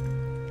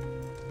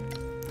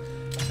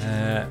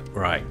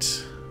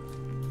 Right,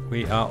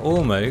 we are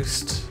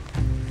almost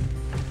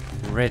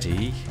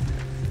ready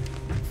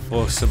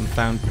for some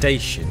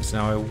foundations.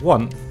 Now I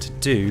want to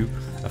do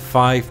a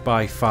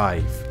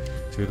 5x5,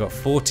 so we've got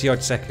 40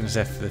 odd seconds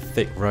left for the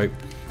thick rope,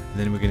 and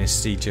then we're going to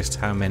see just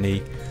how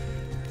many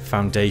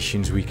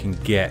foundations we can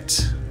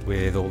get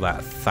with all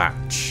that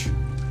thatch.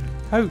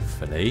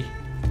 Hopefully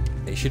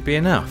it should be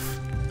enough.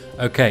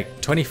 Okay,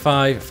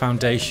 25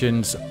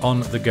 foundations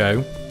on the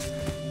go.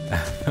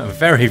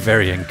 Very,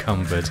 very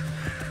encumbered.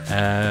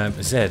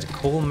 Zed,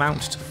 call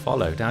mount to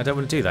follow. Now I don't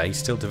want to do that, he's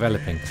still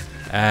developing.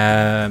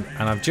 And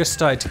I've just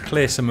started to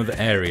clear some of the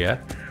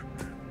area.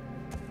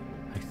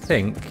 I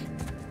think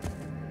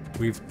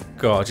we've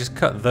got, just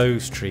cut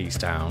those trees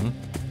down.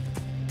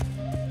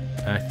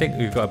 And I think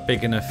we've got a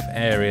big enough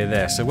area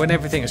there. So when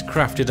everything is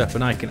crafted up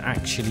and I can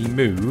actually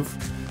move,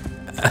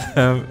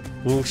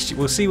 we'll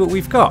see what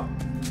we've got.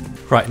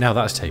 Right, now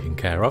that's taken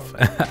care of.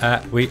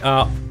 We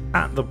are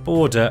at the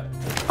border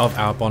of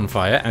our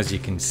bonfire, as you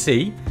can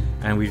see,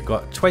 and we've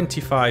got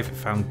 25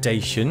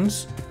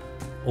 foundations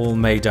all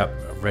made up,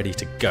 ready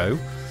to go,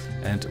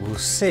 and we'll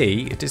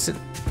see. There's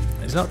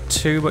not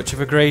too much of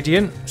a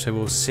gradient, so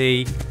we'll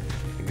see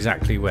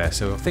exactly where.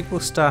 So I think we'll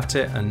start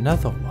at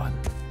another one.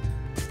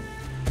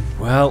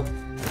 Well,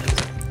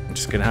 I'm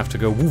just gonna have to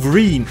go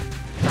Wolverine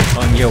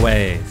on your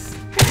ways.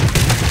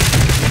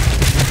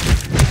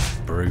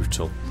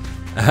 Brutal.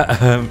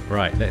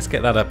 Right, let's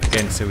get that up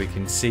again so we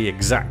can see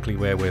exactly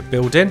where we're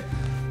building.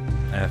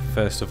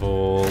 First of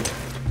all,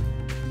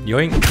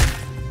 yoink.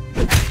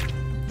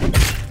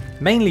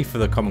 Mainly for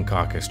the common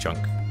carcass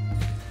chunk.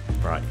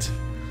 Right,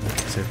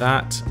 so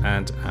that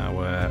and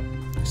our,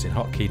 it's in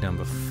hotkey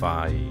number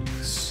 5.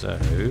 So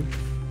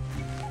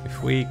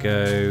if we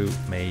go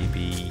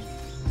maybe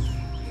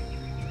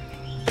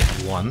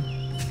 1,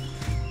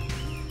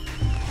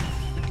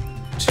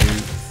 2,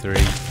 3,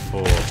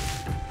 4,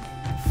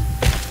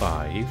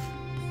 5.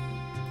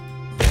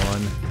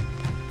 1.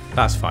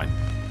 That's fine.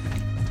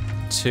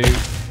 2,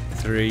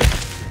 3,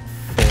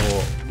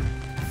 4,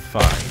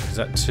 5. Is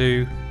that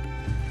too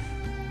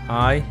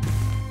high?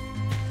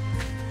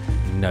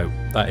 No,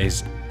 that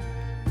is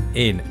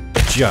in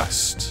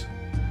just.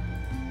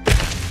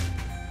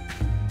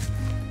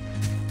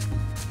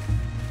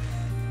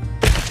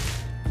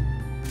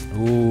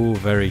 Ooh,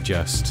 very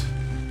just.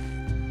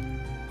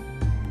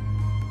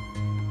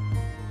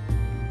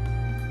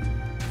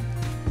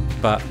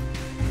 But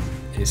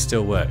it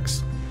still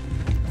works.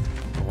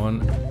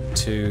 1,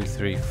 2,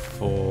 3,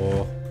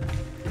 4.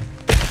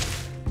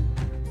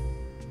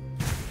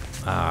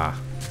 Ah,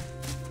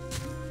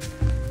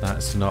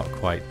 that's not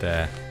quite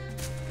there.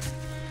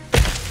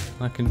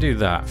 I can do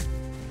that.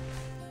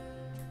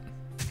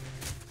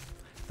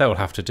 That will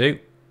have to do.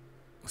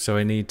 So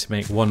I need to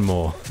make one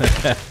more.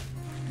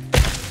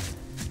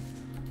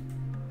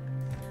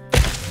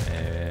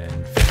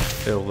 And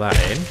fill that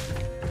in.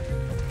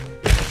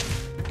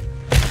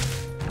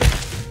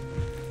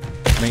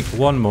 Make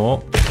one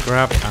more.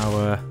 Grab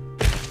our...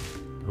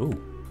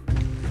 Ooh.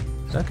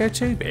 Does that go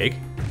too big?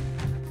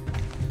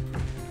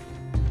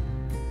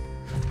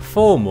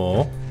 4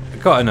 more.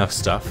 We've got enough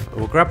stuff.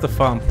 We'll grab the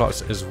farm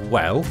plots as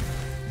well.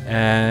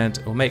 And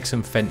we'll make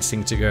some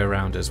fencing to go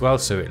around as well,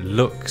 so it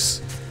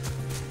looks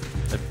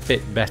a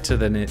bit better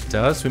than it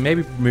does. We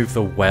maybe move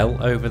the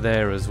well over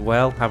there as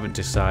well, haven't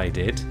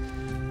decided.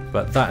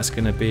 But that's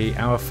going to be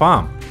our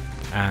farm.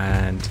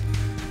 And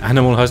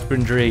animal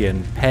husbandry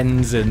and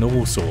pens and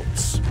all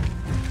sorts.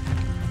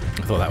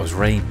 I thought that was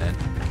rain then.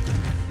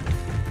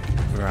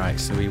 Right,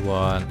 so we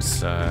want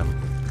some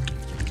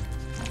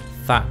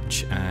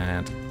thatch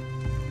and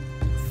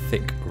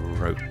thick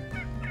rope.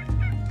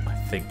 I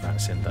think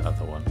that's in the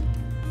other one.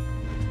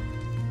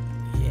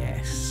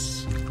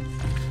 Yes.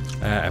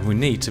 And we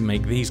need to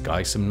make these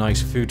guys some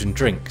nice food and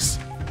drinks.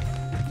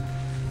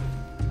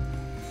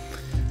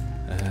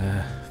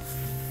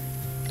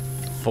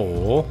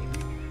 4.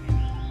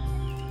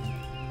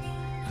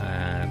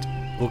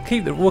 And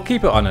we'll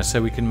keep it on us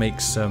so we can make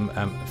some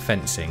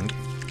fencing.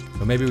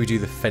 Or maybe we do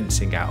the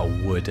fencing out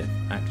of wood,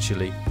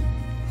 actually.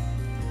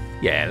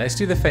 Yeah, let's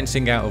do the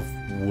fencing out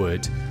of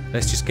wood.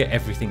 Let's just get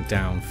everything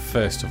down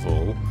first of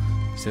all.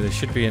 So there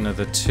should be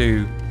another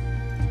 2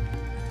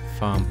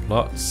 farm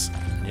plots.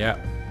 Yep.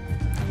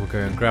 And we'll go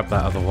and grab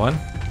that other one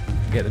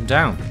and get them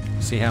down.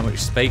 See how much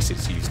space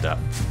it's used up.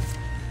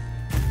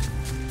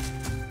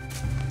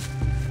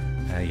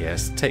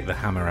 Yes, take the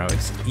hammer out.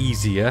 It's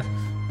easier.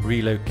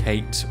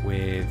 Relocate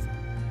with...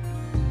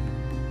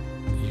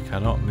 You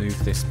cannot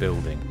move this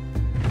building.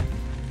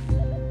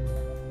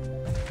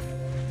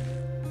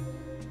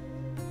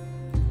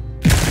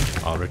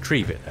 I'll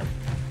retrieve it then.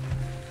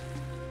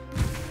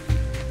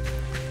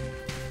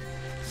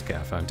 Let's get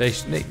our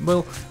foundation.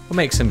 We'll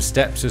make some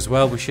steps as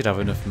well. We should have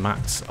enough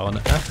mats on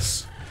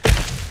us.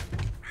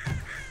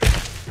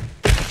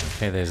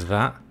 Okay, there's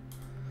that.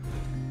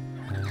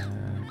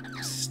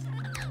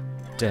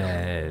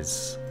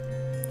 Stairs.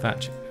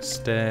 Thatch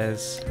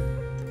stairs.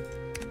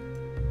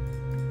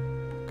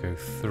 Go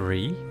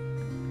 3.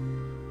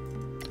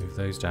 Move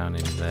those down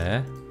in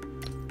there.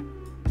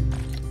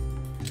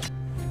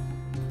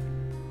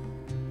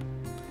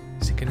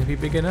 Going to be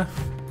big enough?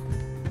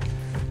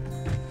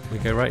 We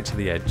go right to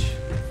the edge.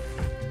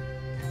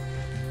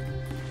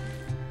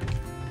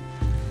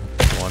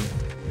 1,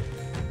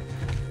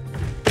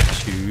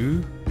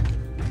 2.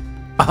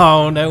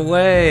 Oh, no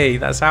way!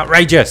 That's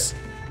outrageous!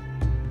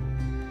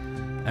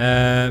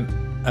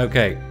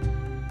 Okay.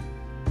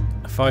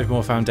 5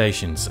 more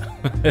foundations.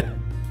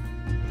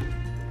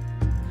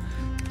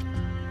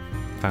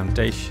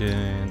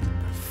 Foundation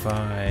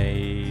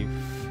 5.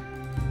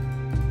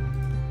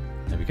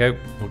 There we go.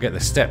 We'll get the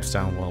steps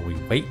down while we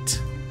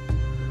wait.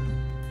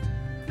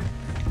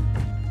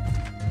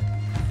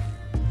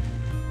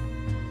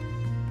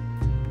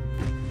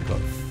 We've got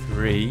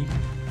 3.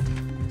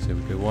 So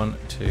we go 1,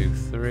 2,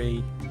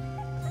 3.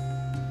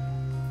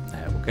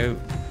 There we'll go.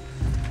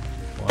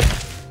 1,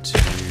 2,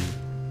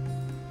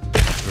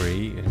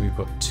 3. And we've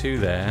got 2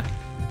 there.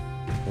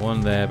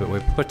 1 there, but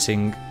we're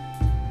putting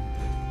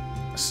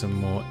some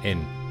more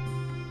in.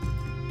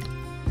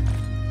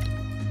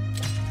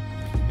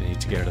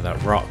 To get rid of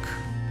that rock.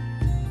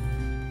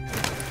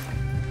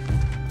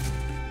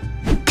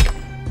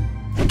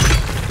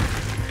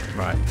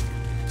 Right,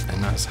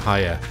 and that's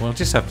higher. We'll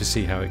just have to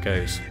see how it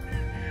goes.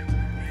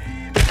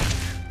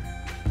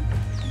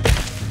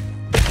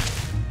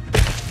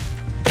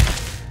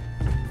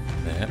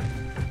 There.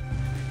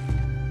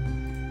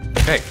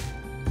 Okay.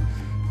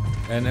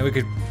 And then we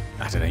could,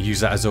 I don't know, use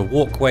that as a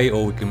walkway,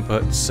 or we can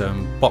put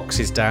some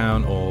boxes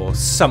down, or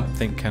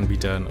something can be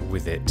done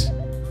with it.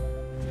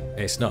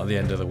 It's not the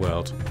end of the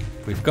world.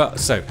 We've got,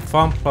 so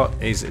farm plot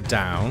is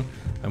down.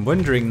 I'm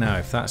wondering now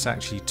if that's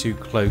actually too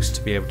close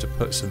to be able to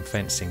put some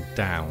fencing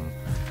down.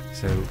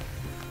 So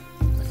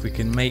if we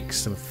can make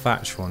some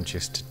thatch one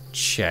just to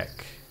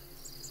check.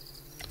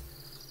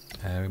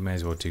 We may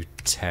as well do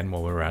 10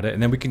 while we're at it,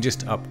 and then we can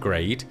just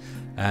upgrade.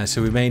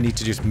 So we may need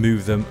to just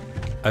move them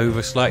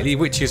over slightly,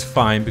 which is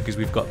fine because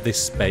we've got this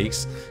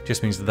space.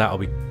 Just means that that'll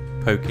be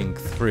poking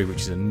through,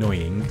 which is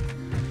annoying.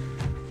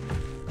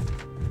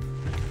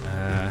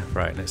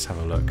 Right, let's have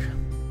a look.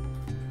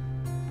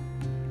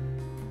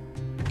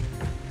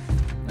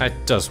 It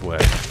does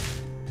work.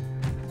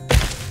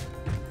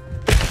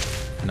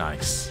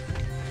 Nice.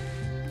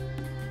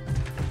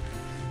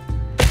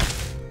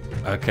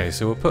 Okay,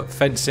 so we'll put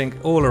fencing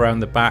all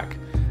around the back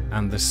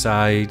and the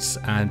sides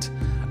and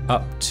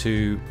up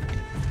to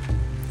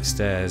the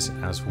stairs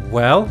as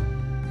well.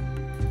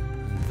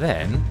 And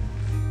then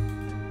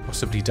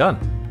possibly done.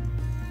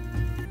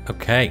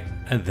 Okay,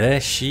 and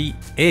there she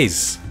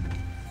is.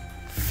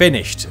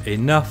 Finished.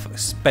 Enough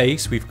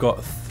space. We've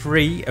got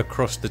 3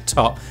 across the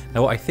top.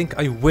 Now what I think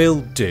I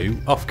will do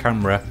off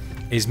camera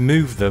is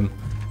move them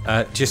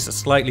just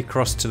slightly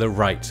across to the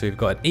right. So we've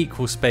got an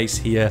equal space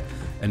here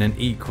and an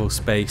equal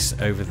space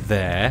over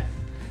there.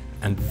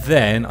 And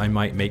then I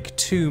might make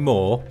 2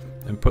 more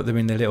and put them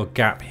in the little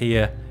gap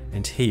here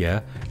and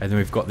here. And then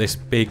we've got this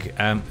big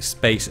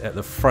space at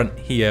the front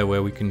here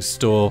where we can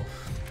store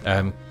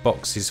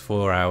boxes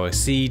for our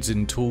seeds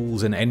and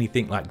tools and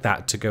anything like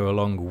that to go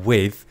along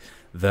with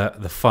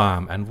the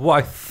farm. And what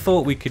I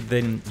thought we could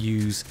then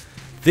use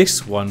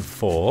this one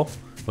for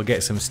we'll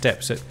get some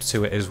steps up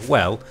to it as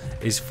well,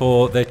 is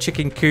for the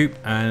chicken coop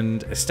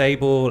and a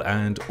stable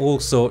and all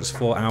sorts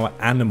for our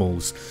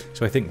animals.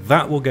 So I think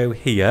that will go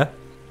here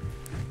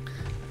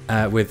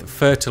with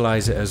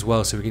fertilizer as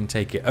well, so we can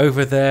take it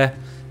over there.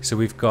 So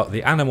we've got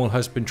the animal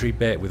husbandry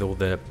bit with all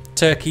the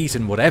turkeys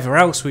and whatever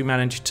else we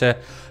manage to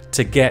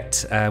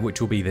get,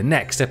 which will be the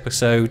next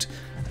episode.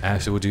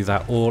 So we'll do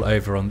that all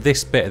over on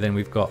this bit, and then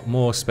we've got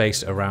more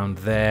space around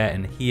there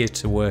and here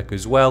to work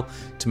as well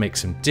to make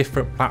some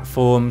different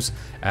platforms.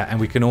 And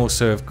we can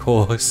also, of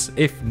course,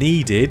 if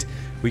needed,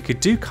 we could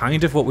do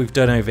kind of what we've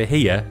done over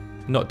here,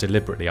 not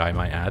deliberately I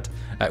might add,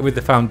 with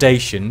the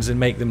foundations, and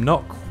make them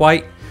not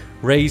quite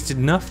raised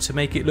enough to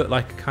make it look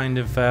like a kind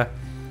of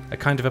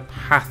a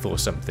path or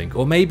something.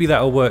 Or maybe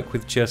that'll work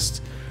with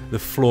just the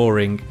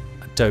flooring,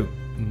 I don't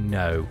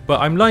know.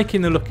 But I'm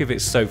liking the look of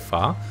it so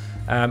far.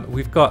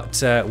 We've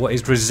got what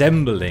is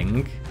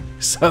resembling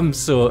some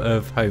sort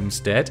of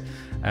homestead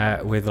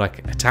with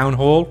like a town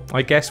hall,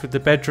 I guess, with the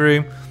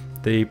bedroom,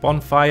 the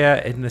bonfire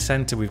in the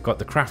centre. We've got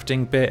the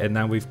crafting bit, and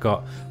now we've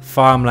got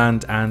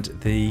farmland and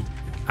the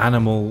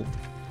animal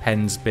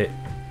pens bit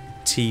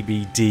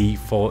TBD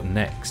for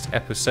next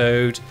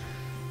episode.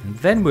 And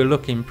then we're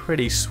looking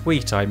pretty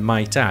sweet, I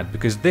might add,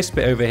 because this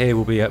bit over here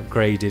will be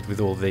upgraded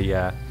with all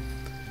the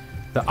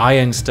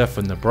iron stuff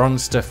and the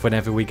bronze stuff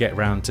whenever we get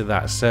round to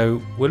that.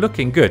 So we're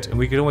looking good, and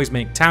we can always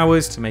make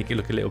towers to make it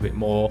look a little bit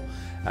more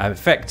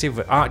effective,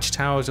 with arch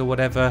towers or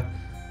whatever.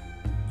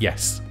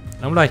 Yes,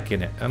 I'm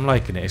liking it. I'm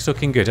liking it. It's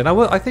looking good, and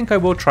I think I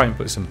will try and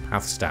put some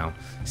paths down,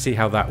 see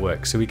how that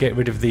works. So we get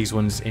rid of these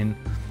ones in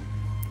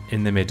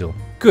the middle.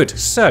 Good.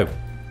 So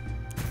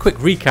quick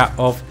recap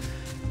of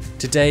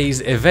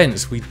today's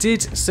events. We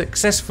did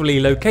successfully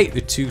locate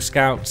the 2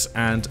 scouts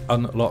and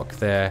unlock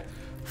their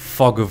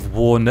fog of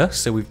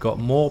warness, so we've got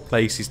more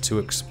places to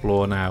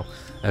explore now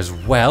as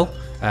well.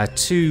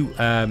 2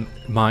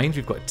 mines,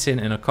 we've got a tin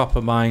and a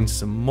copper mine,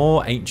 some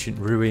more ancient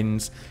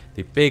ruins,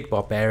 the big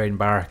barbarian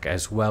barrack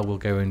as well we'll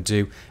go and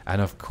do,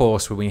 and of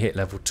course when we hit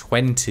level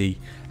 20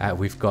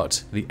 we've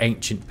got the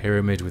ancient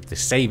pyramid with the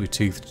saber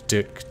tooth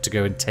to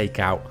go and take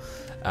out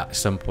at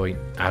some point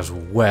as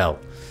well.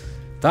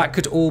 That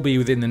could all be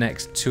within the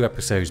next 2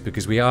 episodes,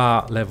 because we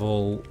are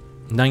level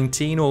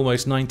 19,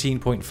 almost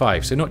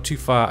 19.5, so not too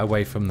far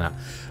away from that.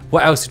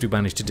 What else did we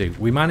manage to do?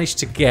 We managed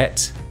to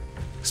get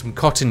some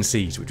cotton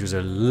seeds, which was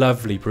a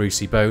lovely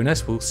Brucey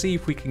bonus. We'll see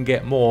if we can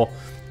get more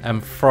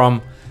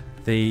from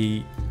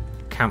the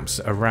camps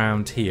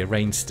around here.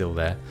 Rain's still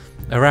there.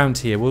 Around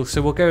here,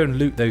 so we'll go and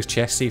loot those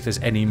chests, see if there's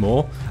any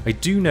more. I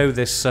do know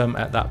there's some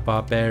at that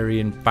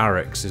barbarian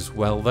barracks as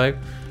well, though.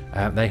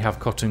 They have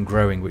cotton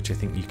growing, which I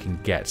think you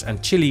can get,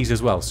 and chilies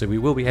as well, so we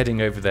will be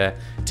heading over there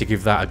to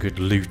give that a good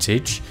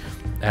lootage.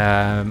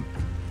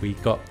 We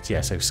got,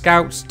 so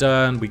scouts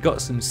done, we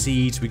got some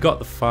seeds, we got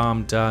the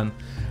farm done,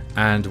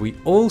 and we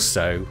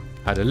also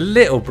had a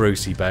little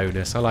Brucey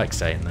bonus, I like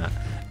saying that,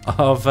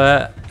 of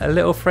a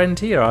little friend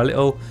here, our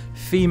little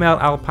female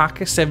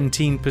alpaca,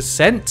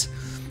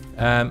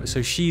 17%.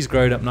 So she's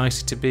grown up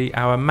nicely to be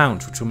our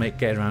mount, which will make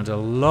getting around a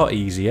lot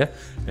easier,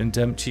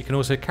 and she can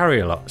also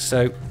carry a lot.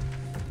 So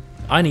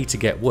I need to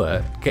get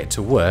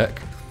to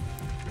work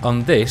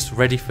on this,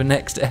 ready for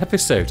next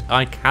episode.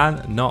 I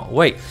cannot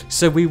wait.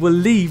 So we will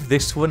leave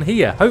this one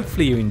here.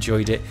 Hopefully you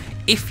enjoyed it.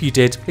 If you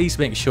did, please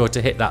make sure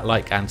to hit that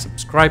like and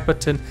subscribe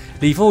button.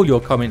 Leave all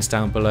your comments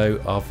down below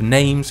of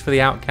names for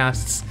the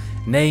outcasts,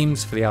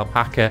 names for the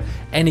alpaca,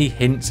 any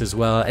hints as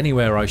well,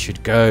 anywhere I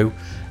should go.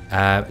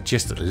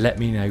 Just let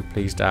me know,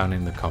 please, down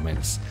in the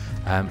comments.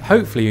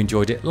 Hopefully you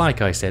enjoyed it.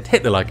 Like I said,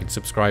 hit the like and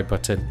subscribe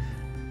button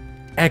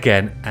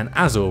again, and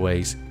as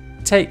always,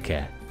 take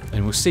care,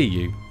 and we'll see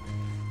you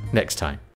next time.